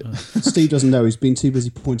 I've measured it. Steve doesn't know. He's been too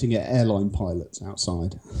busy pointing at airline pilots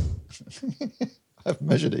outside. I haven't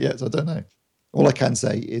measured it yet, so I don't know. All I can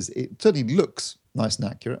say is it certainly looks nice and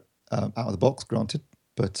accurate out of the box, granted,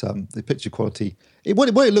 but the picture quality, what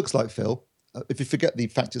it looks like, Phil, if you forget the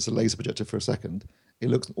fact it's a laser projector for a second,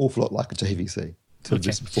 it looks an awful lot like a JVC. To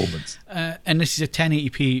this performance. And this is a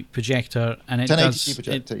 1080p projector, and it 1080p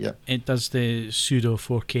projector, yeah. It does the pseudo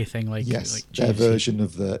 4K thing, like their version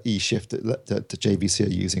of the eShift that the JVC are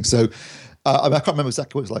using. So I can't remember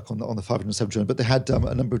exactly what it's like on the 570, but they had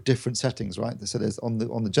a number of different settings, right? So there's on the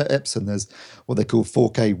Epson, there's what they call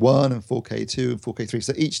 4K1 and 4K2 and 4K3.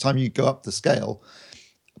 So each time you go up the scale,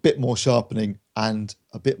 a bit more sharpening and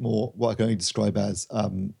a bit more what I can only describe as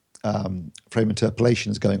frame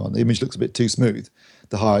interpolation is going on. The image looks a bit too smooth.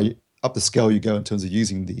 The higher up the scale you go in terms of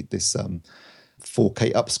using this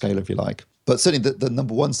 4K upscale, if you like. But certainly the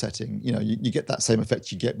number one setting, you get that same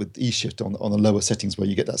effect you get with eShift on the lower settings, where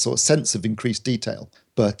you get that sort of sense of increased detail,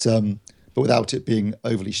 but without it being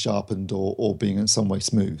overly sharpened or being in some way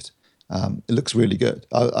smoothed. It looks really good.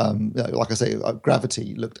 Like I say,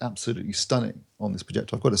 Gravity looked absolutely stunning on this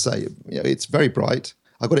projector. I've got to say, it's very bright.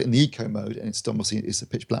 I got it in the eco mode, and it's a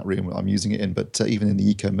pitch black room I'm using it in. But even in the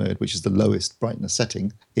eco mode, which is the lowest brightness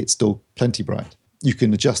setting, it's still plenty bright. You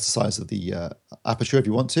can adjust the size of the aperture if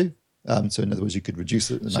you want to. So in other words, you could reduce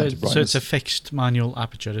the amount of brightness. So it's a fixed manual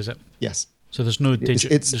aperture, is it? Yes. So there's no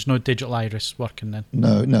there's no digital iris working then.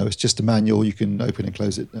 No, it's just a manual. You can open and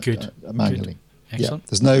close it manually. Good. Excellent. Yeah.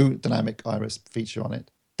 There's no dynamic iris feature on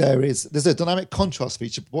it. There's a dynamic contrast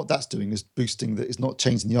feature. But what that's doing is boosting it's not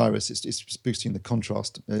changing the iris. It's just boosting the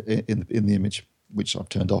contrast in the image, which I've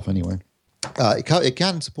turned off anyway. It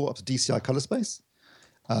can support up to DCI color space.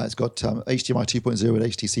 It's got HDMI 2.0 and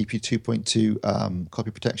HDCP 2.2 copy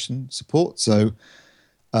protection support. So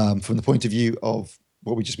from the point of view of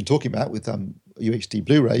what we've just been talking about with UHD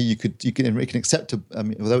Blu-ray, you can accept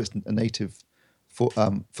although it's a native full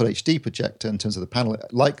HD projector in terms of the panel,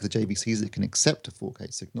 like the JVCs, it can accept a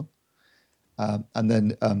 4K signal, and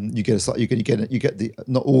then you get the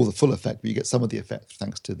not all the full effect, but you get some of the effect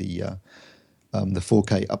thanks to the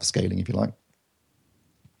 4K upscaling, if you like.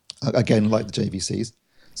 Again, like the JVCs,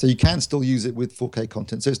 so you can still use it with 4K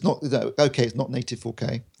content. So it's not it's not native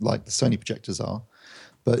 4K like the Sony projectors are,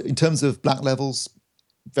 but in terms of black levels,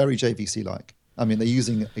 very JVC-like. I mean, they're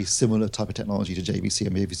using a similar type of technology to JVC,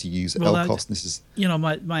 and JVC use LCOS. And this is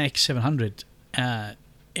my X700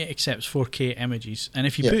 it accepts 4K images, and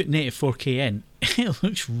if you put native 4K in, it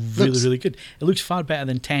looks really good. It looks far better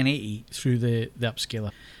than 1080 through the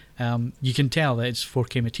upscaler. You can tell that it's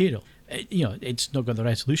 4K material. It's not got the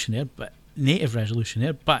resolution there, but native resolution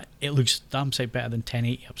there, but it looks damn sight better than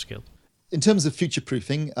 1080 upscaled. In terms of future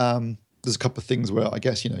proofing, there's a couple of things where I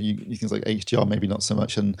guess you things like HDR maybe not so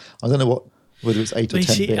much, and I don't know whether it's 8 or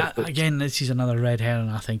 10 bit. Again, this is another red herring.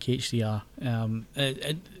 I think HDR,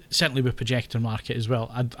 certainly with projector market as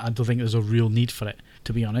well. I don't think there's a real need for it,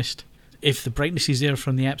 to be honest. If the brightness is there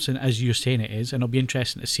from the Epson, as you're saying it is, and it'll be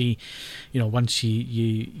interesting to see, once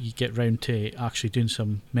you get round to actually doing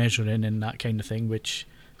some measuring and that kind of thing, which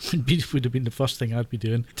would have been the first thing I'd be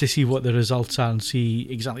doing, to see what the results are and see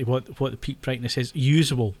exactly what the peak brightness is,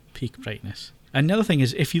 usable peak brightness. And the other thing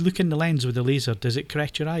is, if you look in the lens with the laser, does it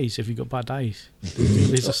correct your eyes if you've got bad eyes?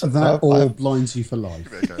 That or blinds you for life.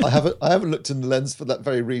 I haven't looked in the lens for that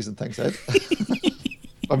very reason, thanks, Ed.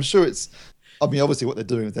 I'm sure it's... I mean, obviously what they're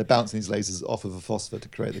doing is they're bouncing these lasers off of a phosphor to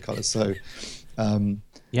create the colour. So...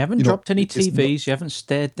 you haven't dropped any TVs. You haven't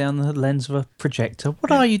stared down the lens of a projector.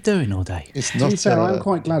 What are you doing all day? It's to not. be fair, I'm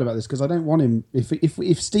quite glad about this because I don't want him.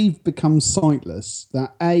 If Steve becomes sightless,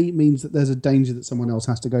 that A means that there's a danger that someone else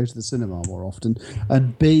has to go to the cinema more often,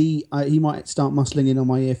 and B, he might start muscling in on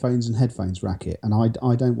my earphones and headphones racket, and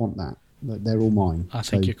I don't want that. They're all mine. I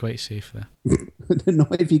think you're quite safe there.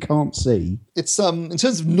 Not if you can't see. It's in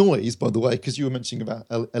terms of noise, by the way, because you were mentioning about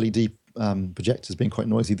LED projectors being quite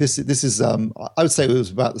noisy. This is I would say it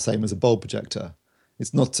was about the same as a bulb projector.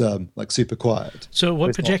 It's not like super quiet. So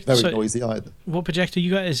what projector? Not very noisy either. What projector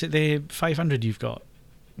you got? Is it the 500 you've got?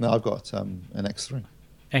 No, I've got an X3.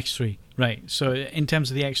 X3, right? So in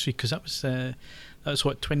terms of the X3, because that was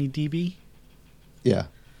what 20 dB. Yeah.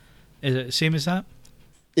 Is it the same as that?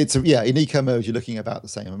 It's in eco mode you're looking about the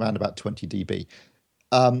same, around about 20 dB.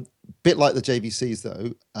 Bit like the JVCs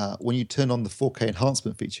though, when you turn on the 4K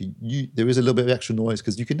enhancement feature, there is a little bit of extra noise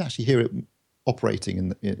because you can actually hear it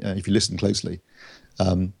operating if you listen closely.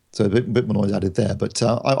 So a bit more noise added there, but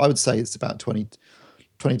I would say it's about 20 to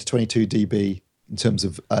 22 dB in terms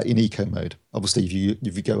of in eco mode. Obviously,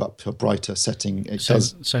 if you go up to a brighter setting, it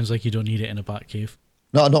sounds like you don't need it in a Batcave.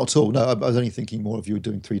 No, not at all. No, I was only thinking more if you were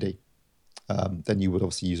doing 3D. Then you would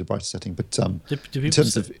obviously use a brighter setting. But do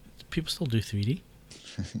people still do 3D?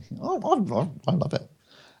 I love it.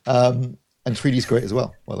 And 3D is great as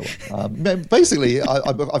well, by the way. Basically,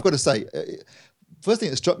 I've got to say, first thing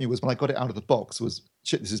that struck me was when I got it out of the box was,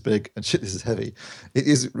 shit, this is big, and shit, this is heavy. It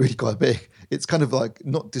is really quite big. It's kind of like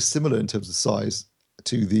not dissimilar in terms of size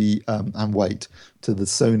to the and weight to the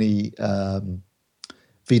Sony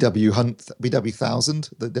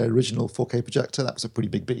VW1000, their original 4K projector. That was a pretty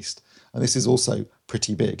big beast. And this is also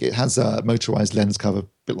pretty big. It has a motorized lens cover, a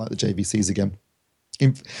bit like the JVCs again.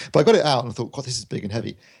 But I got it out and I thought, God, this is big and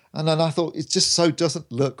heavy. And then I thought, it just so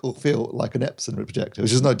doesn't look or feel like an Epson projector,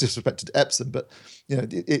 which is no disrespect to Epson, but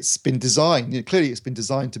it's been designed, clearly it's been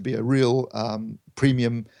designed to be a real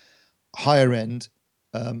premium, higher end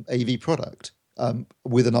AV product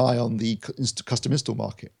with an eye on the custom install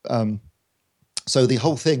market. So the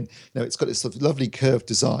whole thing, it's got this sort of lovely curved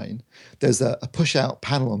design. There's a push-out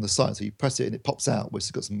panel on the side, so you press it and it pops out, which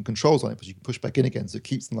has got some controls on it, but you can push back in again, so it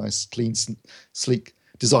keeps the nice, clean, sleek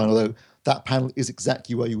design, although that panel is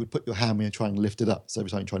exactly where you would put your hand when you're trying to lift it up. So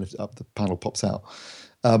every time you try and lift it up, the panel pops out.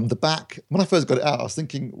 The back, when I first got it out, I was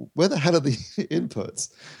thinking, where the hell are the inputs?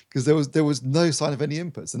 Because there was no sign of any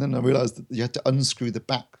inputs. And then I realized that you had to unscrew the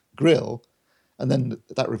back grill, and then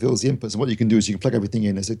that reveals the inputs. And what you can do is you can plug everything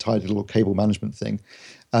in as a tidy little cable management thing.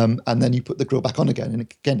 And then you put the grill back on again. And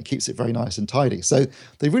again, it keeps it very nice and tidy. So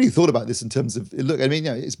they really thought about this in terms of, look, I mean,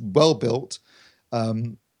 it's well built.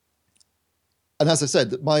 And as I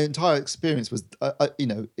said, my entire experience was,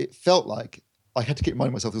 it felt like I had to keep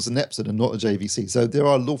reminding myself it was an Epson and not a JVC. So there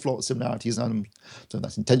are an awful lot of similarities. And I don't know if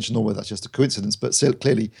that's intentional, whether that's just a coincidence, but still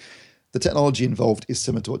clearly the technology involved is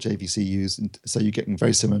similar to what JVC used. And so you're getting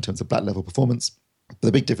very similar in terms of black level performance. But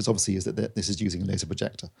the big difference obviously is that this is using a laser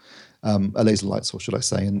projector, a laser light source, should I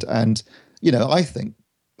say. And I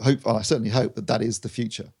certainly hope that is the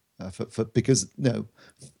future because,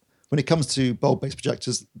 when it comes to bulb-based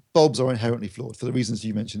projectors, bulbs are inherently flawed for the reasons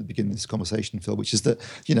you mentioned at the beginning of this conversation, Phil, which is that,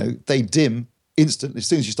 they dim instantly. As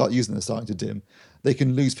soon as you start using them, they're starting to dim. They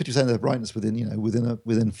can lose 50% of their brightness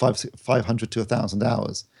within 500 to 1,000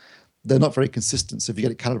 hours. They're not very consistent. So if you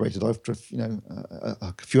get it calibrated after, a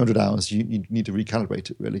few hundred hours, you need to recalibrate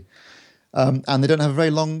it really. And they don't have a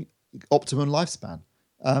very long optimum lifespan.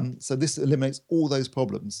 So this eliminates all those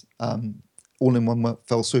problems. All in one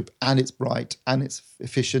fell swoop, and it's bright, and it's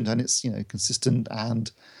efficient, and it's consistent,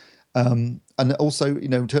 and And also,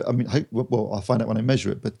 well, I'll find out when I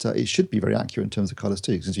measure it, but it should be very accurate in terms of colours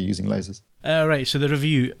too, since you're using lasers. Right, so the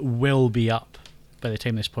review will be up by the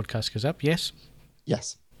time this podcast goes up, yes?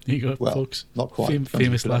 Yes. There you go, well, folks. Not quite.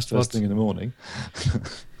 Famous last words. First thing in the morning.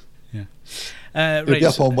 Yeah. It'll be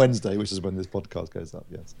up on Wednesday, which is when this podcast goes up,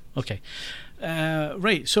 yes. Okay.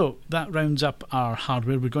 Right, so that rounds up our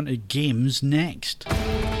hardware. We're going to games next.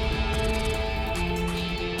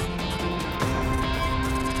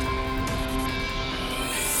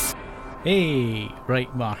 Hey,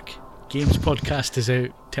 right, Mark. Games podcast is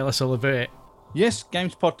out. Tell us all about it. Yes,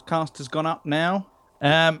 Games Podcast has gone up now.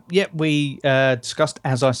 We discussed,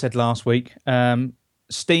 as I said last week,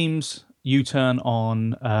 Steam's U-turn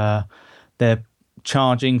on their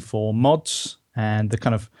charging for mods and the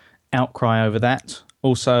kind of outcry over that.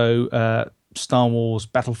 Also, Star Wars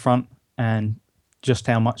Battlefront and just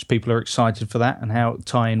how much people are excited for that and how it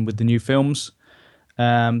tie in with the new films.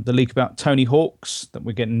 The leak about Tony Hawk's, that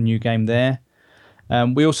we're getting a new game there.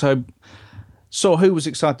 We also saw who was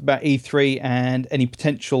excited about E3 and any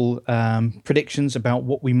potential predictions about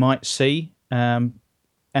what we might see.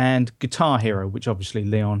 And Guitar Hero, which obviously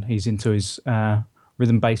Leon, he's into his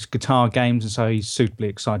rhythm-based guitar games, and so he's suitably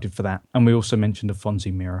excited for that. And we also mentioned a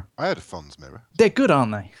Fonzie mirror. I had a Fonz mirror. They're good,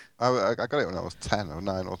 aren't they? I got it when I was 10 or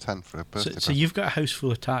 9 or 10 for a birthday. So you've got a house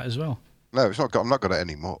full of tat as well? No, it's not. I'm not got it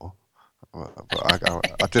anymore. But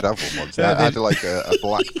I did have one once. I had like a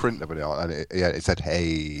black print of it on, and it said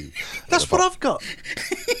 "Hey." That's what I've got.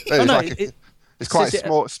 It's quite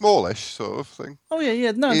a smallish sort of thing. Oh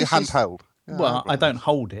yeah. No, handheld. Yeah, well, I don't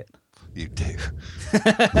hold it. You do.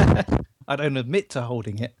 I don't admit to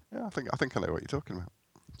holding it. Yeah, I think I know what you're talking about.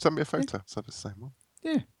 Send me a photo. So it's the same one.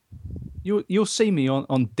 Yeah. You'll see me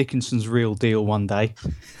on Dickinson's Real Deal one day.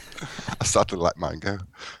 I started to let mine go.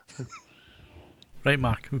 Right,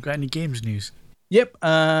 Mark, we've got any games news? Yep.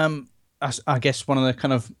 I guess one of the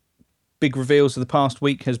kind of big reveals of the past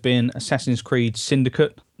week has been Assassin's Creed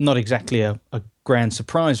Syndicate. Not exactly a grand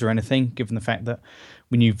surprise or anything, given the fact that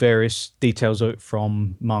we knew various details of it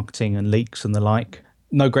from marketing and leaks and the like.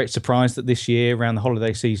 No great surprise that this year, around the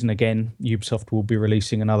holiday season again, Ubisoft will be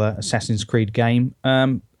releasing another Assassin's Creed game.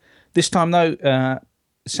 This time, though,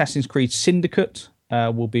 Assassin's Creed Syndicate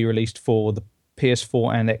will be released for the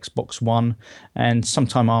PS4 and Xbox One, and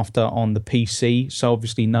sometime after on the PC. So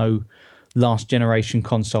obviously no last generation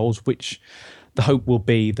consoles, which the hope will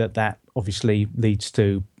be that obviously leads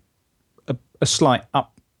to a slight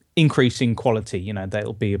increase in quality. You know,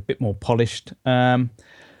 they'll be a bit more polished.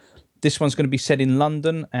 This one's going to be set in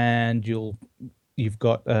London, and you've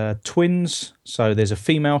got twins. So there's a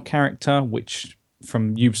female character, which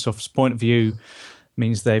from Ubisoft's point of view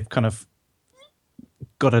means they've kind of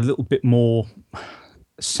got a little bit more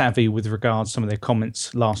savvy with regards to some of their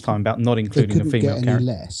comments last time about not including a female character.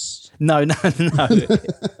 Less. No.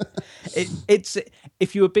 It's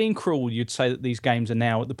if you were being cruel, you'd say that these games are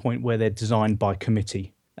now at the point where they're designed by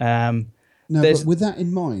committee. No, but with that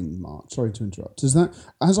in mind, Mark, sorry to interrupt, is that,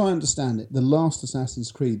 as I understand it, the last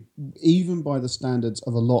Assassin's Creed, even by the standards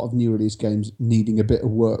of a lot of new release games needing a bit of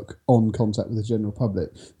work on contact with the general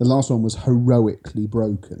public, the last one was heroically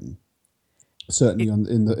broken. Certainly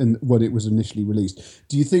in when it was initially released.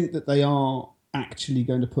 Do you think that they are actually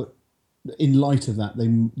going to put, in light of that,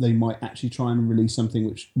 they might actually try and release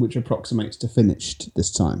something which approximates to finished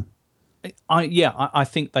this time? I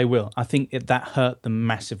think they will. I think that hurt them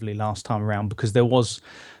massively last time around, because there was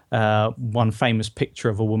one famous picture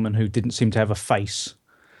of a woman who didn't seem to have a face.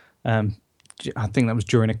 I think that was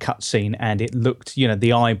during a cutscene, and it looked,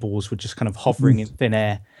 the eyeballs were just kind of hovering in thin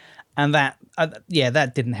air, and that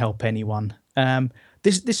didn't help anyone.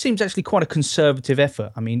 This seems actually quite a conservative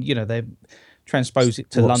effort. I mean, they transpose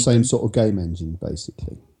it to London. Same sort of game engine,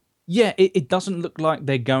 basically. Yeah, it doesn't look like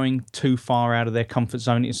they're going too far out of their comfort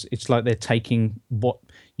zone. It's like they're taking what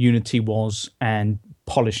Unity was and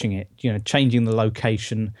polishing it, changing the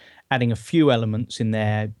location, adding a few elements in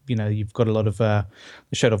there. You've got a lot of, they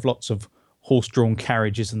showed off lots of horse-drawn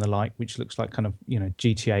carriages and the like, which looks like kind of,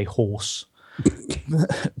 GTA horse.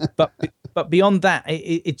 But beyond that,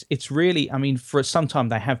 it's really, I mean, for some time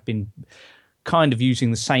they have been kind of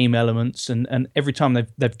using the same elements, and every time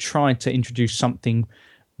they've tried to introduce something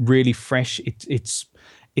really fresh,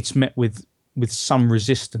 it's met with some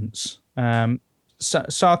resistance.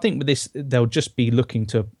 So I think with this, they'll just be looking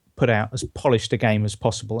to put out as polished a game as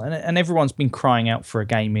possible, and everyone's been crying out for a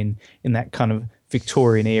game in that kind of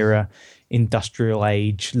Victorian era, industrial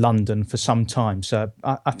age London for some time. So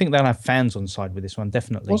I think they'll have fans on side with this one,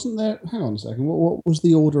 definitely. Wasn't there? Hang on a second. What was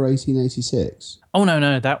the Order 1886? Oh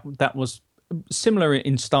no, that was similar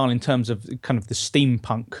in style in terms of kind of the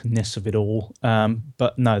steampunkness of it all.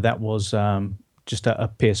 But no, that was just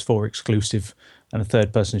a PS4 exclusive and a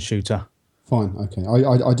third-person shooter. Fine, okay.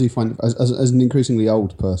 I do find, as an increasingly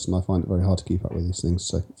old person, I find it very hard to keep up with these things.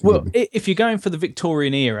 So, well, if you're going for the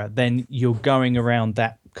Victorian era, then you're going around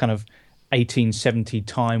that kind of 1870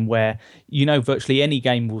 time where, virtually any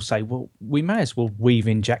game will say, well, we may as well weave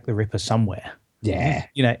in Jack the Ripper somewhere. Yeah.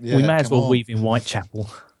 We may as well weave in Whitechapel.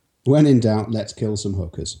 When in doubt, let's kill some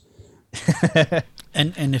hookers.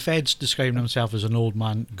 And if Ed's describing himself as an old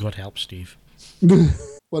man, God help Steve.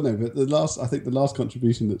 Well, no, but the last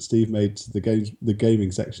contribution that Steve made to the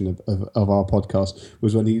gaming section of our podcast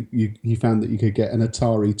was when he found that you could get an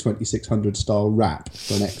Atari 2600 style wrap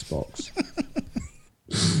for an Xbox.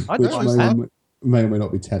 I don't may or may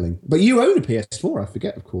not be telling. But you own a PS4, I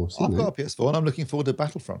forget, of course. I've got a PS4 and I'm looking forward to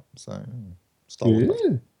Battlefront. So, Star Wars.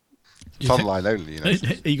 Yeah. It's online only, Are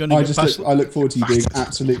you going to I look forward to you being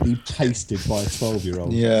absolutely pasted by a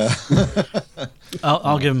 12-year-old. Yeah.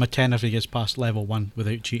 I'll give him a 10 if he gets past level 1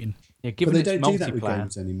 without cheating. Yeah, But they don't do that with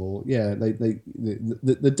games anymore. Yeah,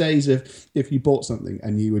 the days of if you bought something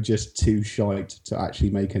and you were just too shy to actually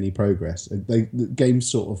make any progress, the games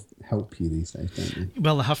sort of help you these days, don't they?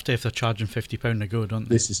 Well, they have to if they're charging £50 a go, don't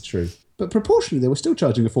they? This is true. But proportionally, they were still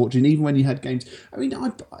charging a fortune even when you had games. I mean,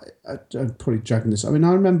 I'm probably dragging this. I mean,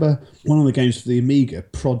 I remember one of the games for the Amiga,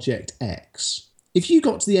 Project X. If you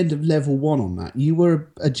got to the end of level 1 on that, you were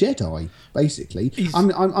a Jedi, basically.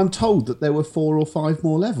 I'm told that there were 4 or 5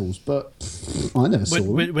 more levels, but I never saw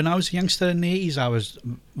them. When I was a youngster in the 80s, I was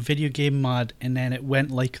video game mad, and then it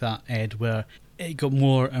went like that, Ed, where it got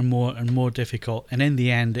more and more and more difficult, and in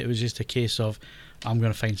the end, it was just a case of, I'm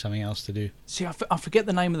going to find something else to do. See, I forget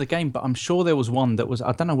the name of the game, but I'm sure there was one that was,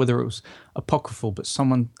 I don't know whether it was apocryphal, but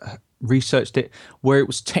someone researched it, where it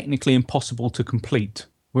was technically impossible to complete.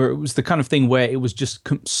 Where it was the kind of thing where it was just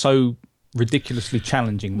so ridiculously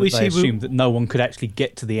challenging that they assumed that no one could actually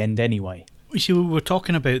get to the end anyway. You see, we were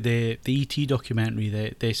talking about the E.T. documentary,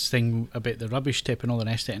 this thing about the rubbish tip and all the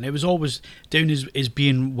rest of it, and it was always down as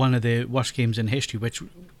being one of the worst games in history, which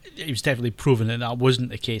it was definitely proven that wasn't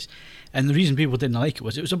the case. And the reason people didn't like it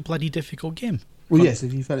was a bloody difficult game. Well, yes,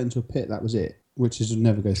 if you fell into a pit, that was it, which is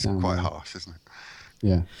never goes down. Quite harsh, isn't it?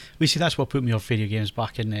 Yeah. We see that's what put me off video games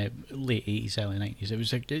back in the late 80s, early 90s. It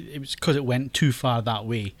was because it went too far that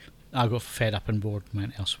way. I got fed up and bored and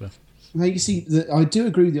went elsewhere. Now, you see, I do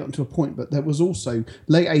agree with you up to a point, but there was also,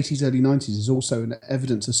 late 80s, early 90s is also an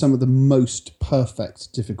evidence of some of the most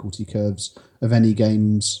perfect difficulty curves of any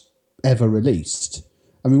games ever released.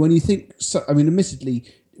 I mean, when you think,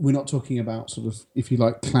 admittedly, we're not talking about sort of, if you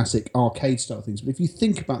like, classic arcade style things, but if you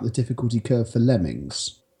think about the difficulty curve for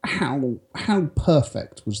Lemmings, how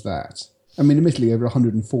perfect was that? I mean, admittedly, over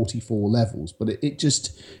 144 levels, but it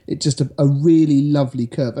just a really lovely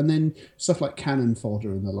curve. And then stuff like Cannon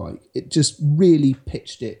Fodder and the like, it just really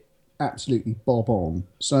pitched it absolutely bob on.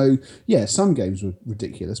 So yeah, some games were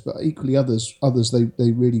ridiculous, but equally others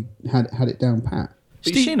they really had it down pat.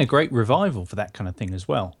 But you've seen a great revival for that kind of thing as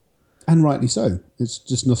well. And rightly so. It's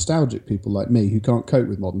just nostalgic people like me who can't cope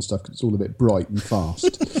with modern stuff because it's all a bit bright and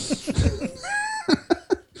fast.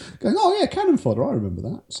 Going, oh yeah, Cannon Fodder, I remember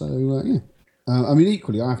that. So yeah. I mean,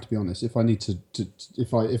 equally, I have to be honest. If I need to,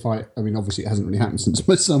 I mean, obviously it hasn't really happened since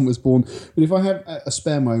my son was born. But if I have a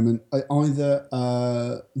spare moment, either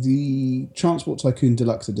the Transport Tycoon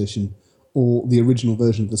Deluxe Edition or the original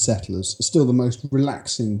version of The Settlers are still the most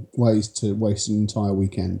relaxing ways to waste an entire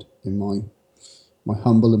weekend, in my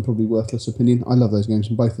humble and probably worthless opinion. I love those games,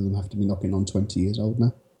 and both of them have to be knocking on 20 years old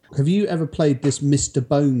now. Have you ever played this Mr.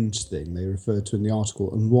 Bones thing they referred to in the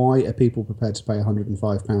article, and why are people prepared to pay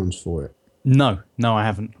 £105 for it? No, I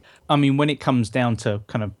haven't. I mean, when it comes down to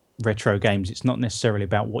kind of retro games, it's not necessarily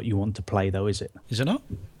about what you want to play, though, is it? Is it not?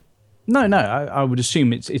 No. I would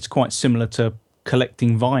assume it's quite similar to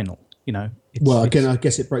collecting vinyl. Again, I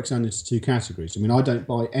guess it breaks down into two categories. I mean, I don't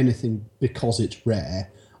buy anything because it's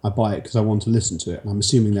rare. I buy it because I want to listen to it. And I'm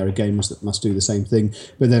assuming there are gamers that must do the same thing.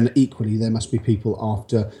 But then equally, there must be people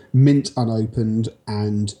after mint unopened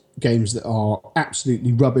and games that are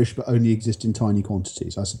absolutely rubbish but only exist in tiny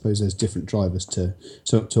quantities. I suppose there's different drivers to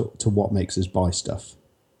what makes us buy stuff.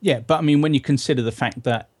 Yeah, but I mean, when you consider the fact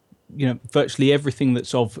that virtually everything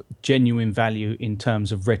that's of genuine value in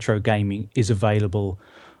terms of retro gaming is available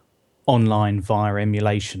online via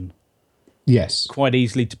emulation. Yes, quite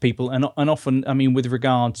easily to people, and often, I mean, with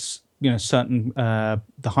regards, certain the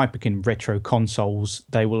Hyperkin retro consoles,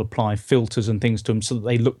 they will apply filters and things to them so that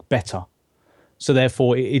they look better. So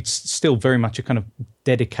therefore, it's still very much a kind of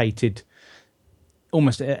dedicated,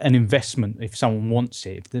 almost an investment if someone wants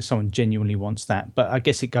it, if someone genuinely wants that. But I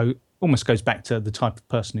guess it almost goes back to the type of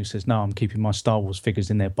person who says, no, I'm keeping my Star Wars figures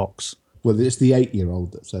in their box. Well, it's the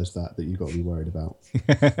 8-year-old that says that you've got to be worried about.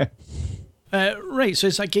 Right, so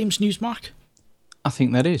is that games news, Mark? I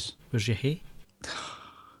think that is. Where's your hay?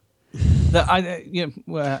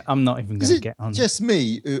 I'm not even going to get on. Just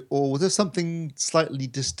me, or was there something slightly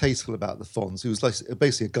distasteful about the Fonz? Who was like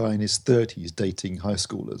basically a guy in his 30s dating high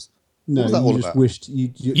schoolers. No, you just wished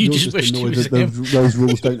you're just wished annoyed he was that those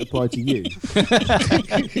rules don't apply to you.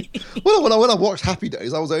 Well, when I watched Happy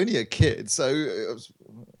Days, I was only a kid, so it was,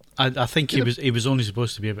 I think he was only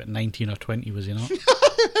supposed to be about 19 or 20, was he not?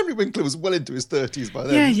 Henry Winkler was well into his 30s by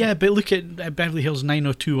then. Yeah, but look at Beverly Hills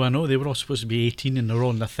 90210. They were all supposed to be 18 and they're all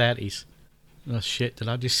in their 30s. Oh shit! Did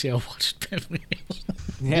I just say I watched Beverly Hills?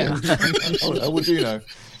 Yeah. How would you know?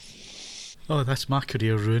 Oh, that's my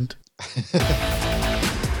career ruined.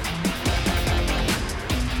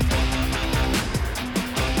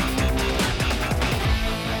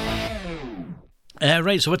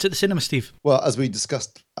 Right, so what's at the cinema, Steve? Well, as we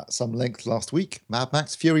discussed at some length last week, Mad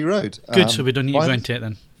Max Fury Road. Good, so we don't need to go into it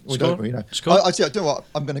then. We don't really know. Actually, I don't know what,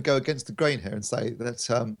 I'm going to go against the grain here and say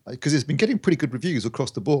that because it's been getting pretty good reviews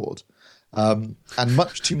across the board, and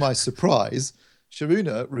much to my surprise,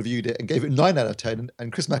 Sharuna reviewed it and gave it 9 out of 10,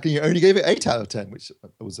 and Chris McAnee only gave it 8 out of 10, which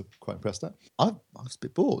I was quite impressed at. I was a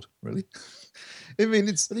bit bored, really. I mean,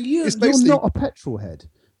 it's basically... You're not a petrol head.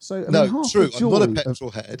 So, true, I'm not a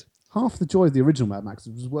petrol head. Half the joy of the original Mad Max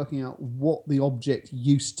was working out what the object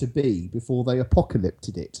used to be before they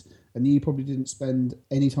apocalypted it. And you probably didn't spend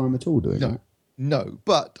any time at all doing that. No,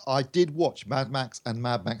 but I did watch Mad Max and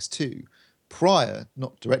Mad Max 2 prior,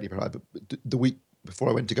 not directly prior, but the week before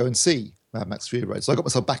I went to go and see Mad Max Fury Road. So I got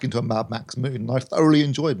myself back into a Mad Max mood, and I thoroughly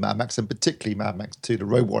enjoyed Mad Max, and particularly Mad Max 2, The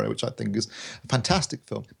Road Warrior, which I think is a fantastic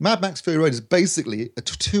film. Mad Max Fury Road is basically a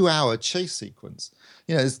 2-hour chase sequence.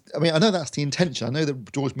 I know that's the intention. I know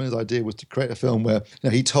that George Miller's idea was to create a film where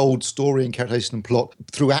he told story and characterization and plot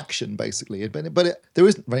through action, basically. But there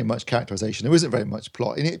isn't very much characterization. There isn't very much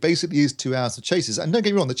plot. And it basically is 2 hours of chases. And don't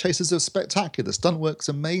get me wrong, the chases are spectacular. The stunt work's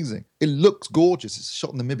amazing. It looks gorgeous. It's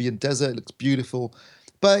shot in the Namibian desert. It looks beautiful.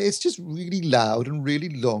 But it's just really loud and really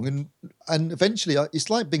long. And eventually, it's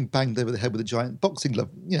like being banged over the head with a giant boxing glove.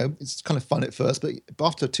 It's kind of fun at first, but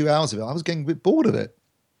after 2 hours of it, I was getting a bit bored of it.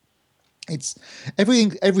 It's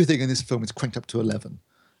everything in this film is cranked up to 11,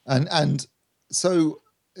 and so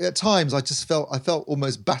at times I felt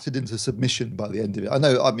almost battered into submission by the end of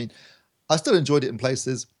it. I still enjoyed it in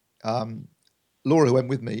places. Laura, who went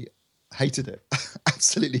with me, hated it,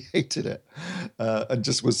 absolutely hated it, and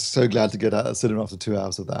just was so glad to get out of the cinema after 2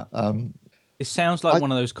 hours of that. It sounds like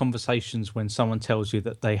one of those conversations when someone tells you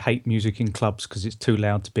that they hate music in clubs because it's too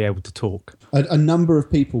loud to be able to talk. A number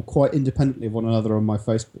of people, quite independently of one another on my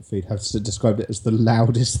Facebook feed, have described it as the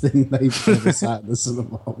loudest thing they've ever sat in the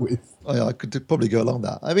cinema with. I could probably go along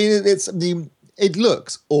that. I mean, it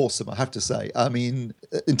looks awesome, I have to say. I mean,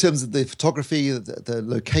 in terms of the photography, the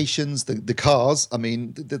locations, the cars, I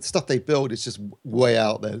mean, the stuff they build is just way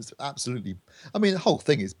out there. It's absolutely... I mean, the whole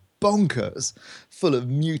thing is bonkers, full of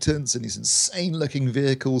mutants and these insane-looking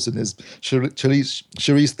vehicles, and there's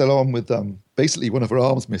Charlize Theron with basically one of her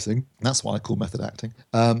arms missing. That's why I call method acting.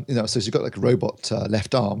 So she's got like a robot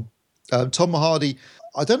left arm. Tom Hardy,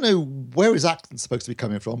 I don't know where his accent's supposed to be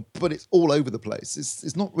coming from, but it's all over the place.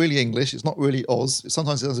 It's not really English. It's not really Oz.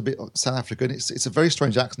 Sometimes it does a bit South African. It's a very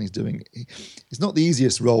strange accent he's doing. It's not the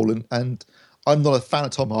easiest role, and I'm not a fan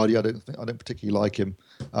of Tom Hardy. I don't particularly like him.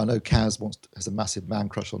 I know Kaz has a massive man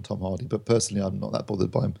crush on Tom Hardy, but personally, I'm not that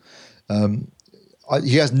bothered by him.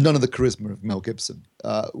 He has none of the charisma of Mel Gibson.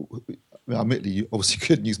 Admittedly, you obviously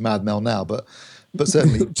couldn't use Mad Mel now, but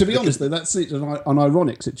certainly. To be honest, though, that's an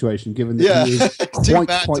ironic situation, given that he is too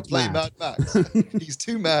mad quite to play mad. Mad Max. He's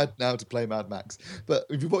too mad now to play Mad Max. But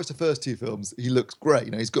if you watch the first 2 films, he looks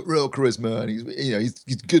great. He's got real charisma, and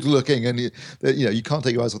he's good looking, and you can't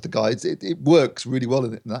take your eyes off the guy. It works really well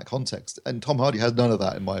in that context. And Tom Hardy has none of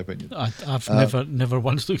that, in my opinion. I've never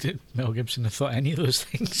once looked at Mel Gibson and thought any of those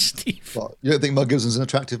things, Steve. What, you don't think Mel Gibson's an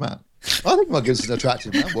attractive man? I think Mel Gibson's an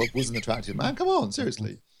attractive man. Well, was an attractive man. Come on,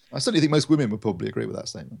 seriously. I certainly think most women would probably agree with that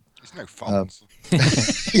statement. He's no fun.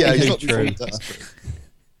 Yeah, he's not true. That's true.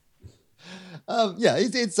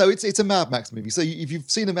 It's a Mad Max movie. So if you've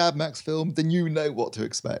seen a Mad Max film, then you know what to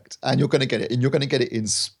expect, and you're going to get it, and you're going to get it in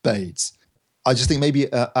spades. I just think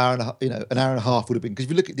maybe an hour and a half would have been, because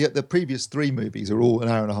if you look at the previous 3 movies are all an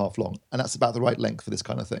hour and a half long, and that's about the right length for this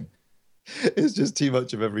kind of thing. It's just too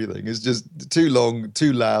much of everything. It's just too long,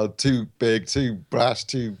 too loud, too big, too brash,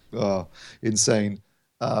 too insane.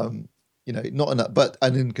 Not enough,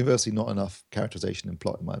 and then conversely, not enough characterization and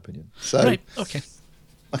plot, in my opinion. So, right, okay.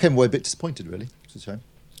 I came away a bit disappointed, really. It's a shame.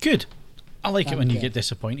 Good. I like it when you get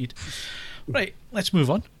disappointed. Right, let's move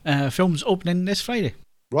on. Films opening this Friday.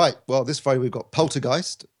 Right. Well, this Friday we've got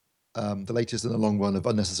Poltergeist, the latest in a long run of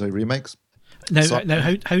unnecessary remakes. Now,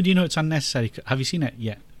 how do you know it's unnecessary? Have you seen it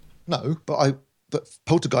yet? No, but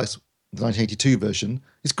Poltergeist, the 1982 version,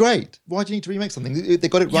 is great. Why do you need to remake something? They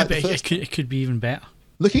got it right the first time. It could be even better.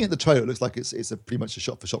 Looking at the trailer, it looks like it's pretty much a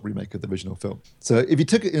shot-for-shot remake of the original film. So if you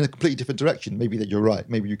took it in a completely different direction, maybe that you're right.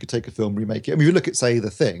 Maybe you could take a film, remake it. I mean, if you look at, say,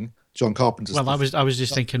 The Thing, John Carpenter's... Well, I was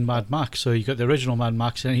just thinking Mad Max. So you got the original Mad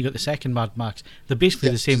Max, and then you got the second Mad Max. They're basically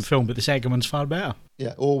the same film, but the second one's far better.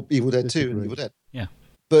 Yeah, or Evil Dead 2 and Evil Dead. Yeah.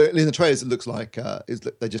 But in the trailers, it looks like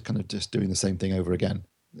they're just kind of just doing the same thing over again.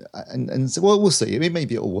 And so, well, we'll see. I mean,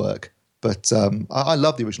 maybe it'll work. But I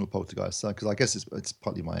love the original Poltergeist because I guess it's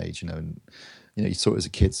partly my age, and you saw it as a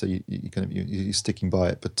kid, so you're sticking by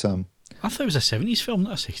it. But I thought it was a 70s film,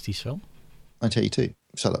 not a 60s film. 1982.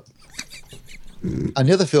 Shut up. And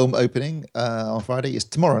the other film opening on Friday is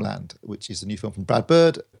Tomorrowland, which is a new film from Brad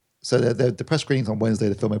Bird. So the press screening's on Wednesday.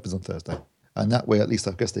 The film opens on Thursday. And that way, at least,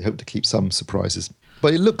 I guess they hope to keep some surprises.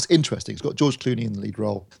 But it looks interesting. It's got George Clooney in the lead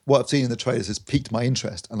role. What I've seen in the trailers has piqued my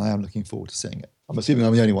interest, and I am looking forward to seeing it. I'm assuming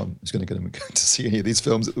I'm the only one who's going to go to see any of these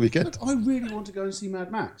films at the weekend. I really want to go and see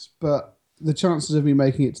Mad Max, but the chances of me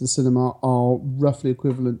making it to the cinema are roughly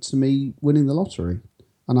equivalent to me winning the lottery.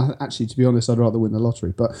 And actually, to be honest, I'd rather win the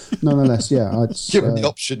lottery. But nonetheless, yeah. Given the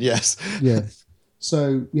option, yes. Yeah.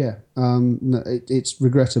 So, yeah, no, it's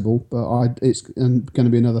regrettable, but it's going to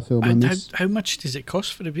be another film I miss. How much does it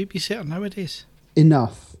cost for a babysitter nowadays?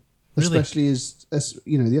 Enough. Really? Especially as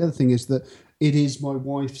the other thing is that it is my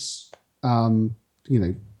wife's,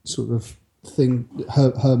 sort of thing,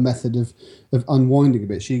 her method of unwinding a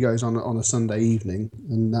bit. She goes on a Sunday evening,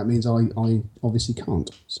 and that means I obviously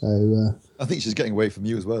can't. So I think she's getting away from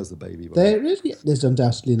you as well as the baby. There's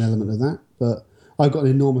undoubtedly an element of that, but I've got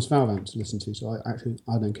an enormous Valve amp to listen to, so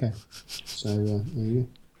I don't care. So there you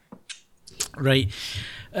go. Right.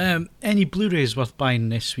 Any Blu-rays worth buying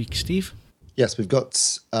this week, Steve? Yes, we've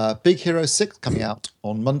got Big Hero 6 coming out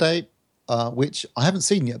on Monday, which I haven't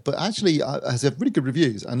seen yet, but actually has really good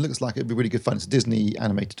reviews and looks like it'd be really good fun. It's a Disney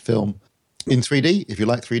animated film in 3D, if you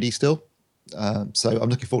like 3D still. So I'm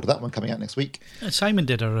looking forward to that one coming out next week. Simon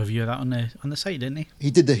did a review of that on the site, didn't he?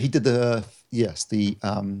 He did the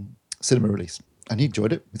cinema release. And he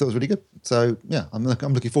enjoyed it. He thought it was really good. So, yeah, I'm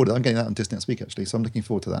looking forward to it. I'm getting that on Disney next week, actually. So I'm looking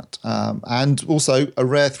forward to that. And also a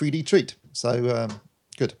rare 3D treat. So,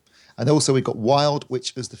 good. And also we've got Wild,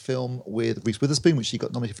 which is the film with Reese Witherspoon, which she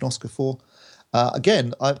got nominated for an Oscar for.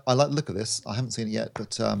 Again, I like the look of this. I haven't seen it yet,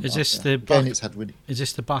 but is this the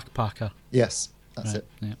Backpacker? Yes, that's it.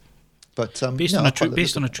 Yeah. But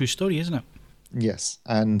based on a true story, isn't it? Yes,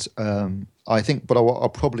 and I think, but I'll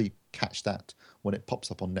probably catch that when it pops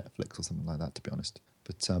up on Netflix or something like that, to be honest.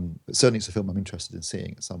 But certainly it's a film I'm interested in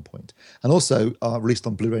seeing at some point. And also released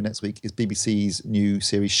on Blu-ray next week is BBC's new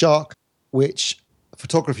series Shark, which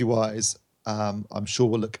photography-wise, I'm sure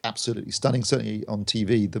will look absolutely stunning. Certainly on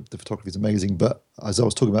TV, the photography is amazing. But as I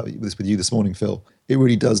was talking about this with you this morning, Phil, it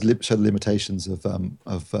really does show the limitations of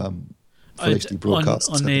full HD broadcasts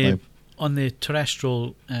on the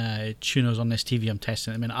terrestrial tuners on this TV I'm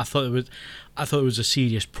testing. I mean, I thought it was a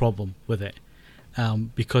serious problem with it.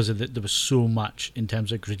 Because there was so much in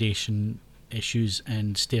terms of gradation issues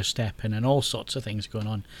and stair stepping and all sorts of things going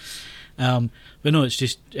on. But no, it's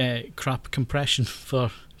just crap compression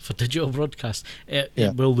for digital broadcast. It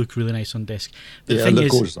will look really nice on disc. But it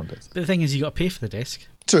looks gorgeous on disc. The thing is, you got to pay for the disc.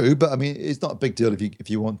 True, but I mean, it's not a big deal if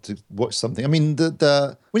you want to watch something. I mean,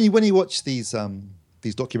 when you watch these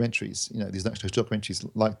documentaries, these National documentaries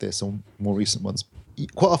like this or more recent ones,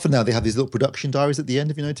 quite often now they have these little production diaries at the end,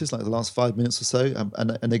 have you noticed, like the last 5 minutes or so,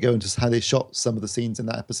 and they go into how they shot some of the scenes in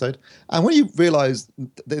that episode. And when you realise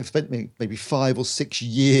they've spent maybe 5 or 6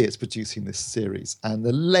 years producing this series and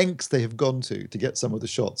the lengths they have gone to get some of the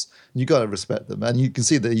shots, you've got to respect them. And you can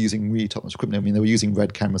see they're using really top-notch equipment. I mean, they were using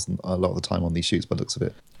Red cameras a lot of the time on these shoots by the looks of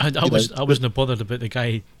it. I wasn't bothered about the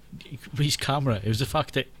guy with his camera. It was the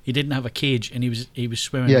fact that he didn't have a cage and he was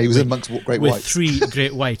swimming. Yeah, he was amongst great whites. With 3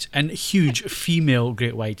 great whites and huge female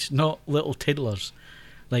great whites, not little tiddlers,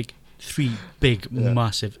 like 3 big,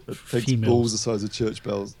 massive females. Balls the size of church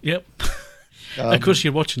bells. Yep. Of course,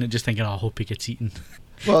 you're watching it just thinking, I hope he gets eaten.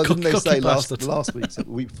 Well, didn't they say last week, so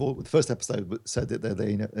the week before, the first episode said that they're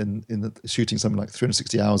in shooting something like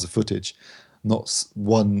 360 hours of footage. Not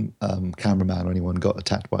one cameraman or anyone got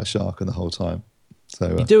attacked by a shark in the whole time.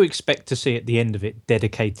 So you do expect to see at the end of it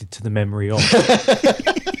dedicated to the memory of.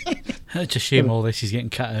 It's a shame all this is getting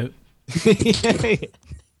cut out.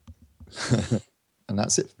 And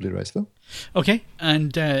that's it for Blu-rays, Phil. Okay,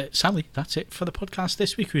 and sadly, that's it for the podcast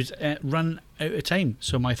this week. We've run out of time.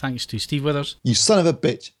 So my thanks to Steve Withers. You son of a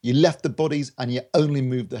bitch. You left the bodies and you only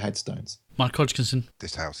moved the headstones. Mark Hodgkinson.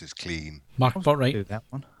 This house is clean. Mark Botwright. Do that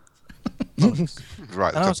one.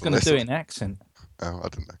 Right. And I was going to do it in accent. Oh, I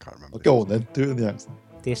can't remember. Well, go on then. Do it in the accent.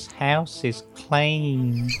 This house is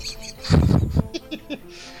clean.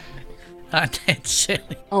 That's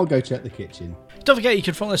silly. I'll go check the kitchen. Don't forget you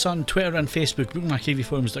can follow us on Twitter and Facebook,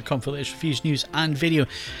 bookmarkavforums.com for latest reviews, news and video.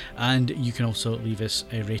 And you can also leave us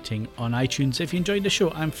a rating on iTunes if you enjoyed the show.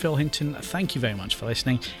 I'm Phil Hinton. Thank you very much for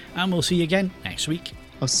listening. And we'll see you again next week.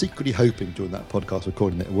 I was secretly hoping during that podcast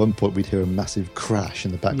recording that at one point we'd hear a massive crash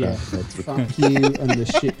in the background. Yeah. Fuck you and the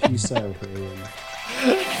ship you sail here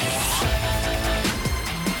in.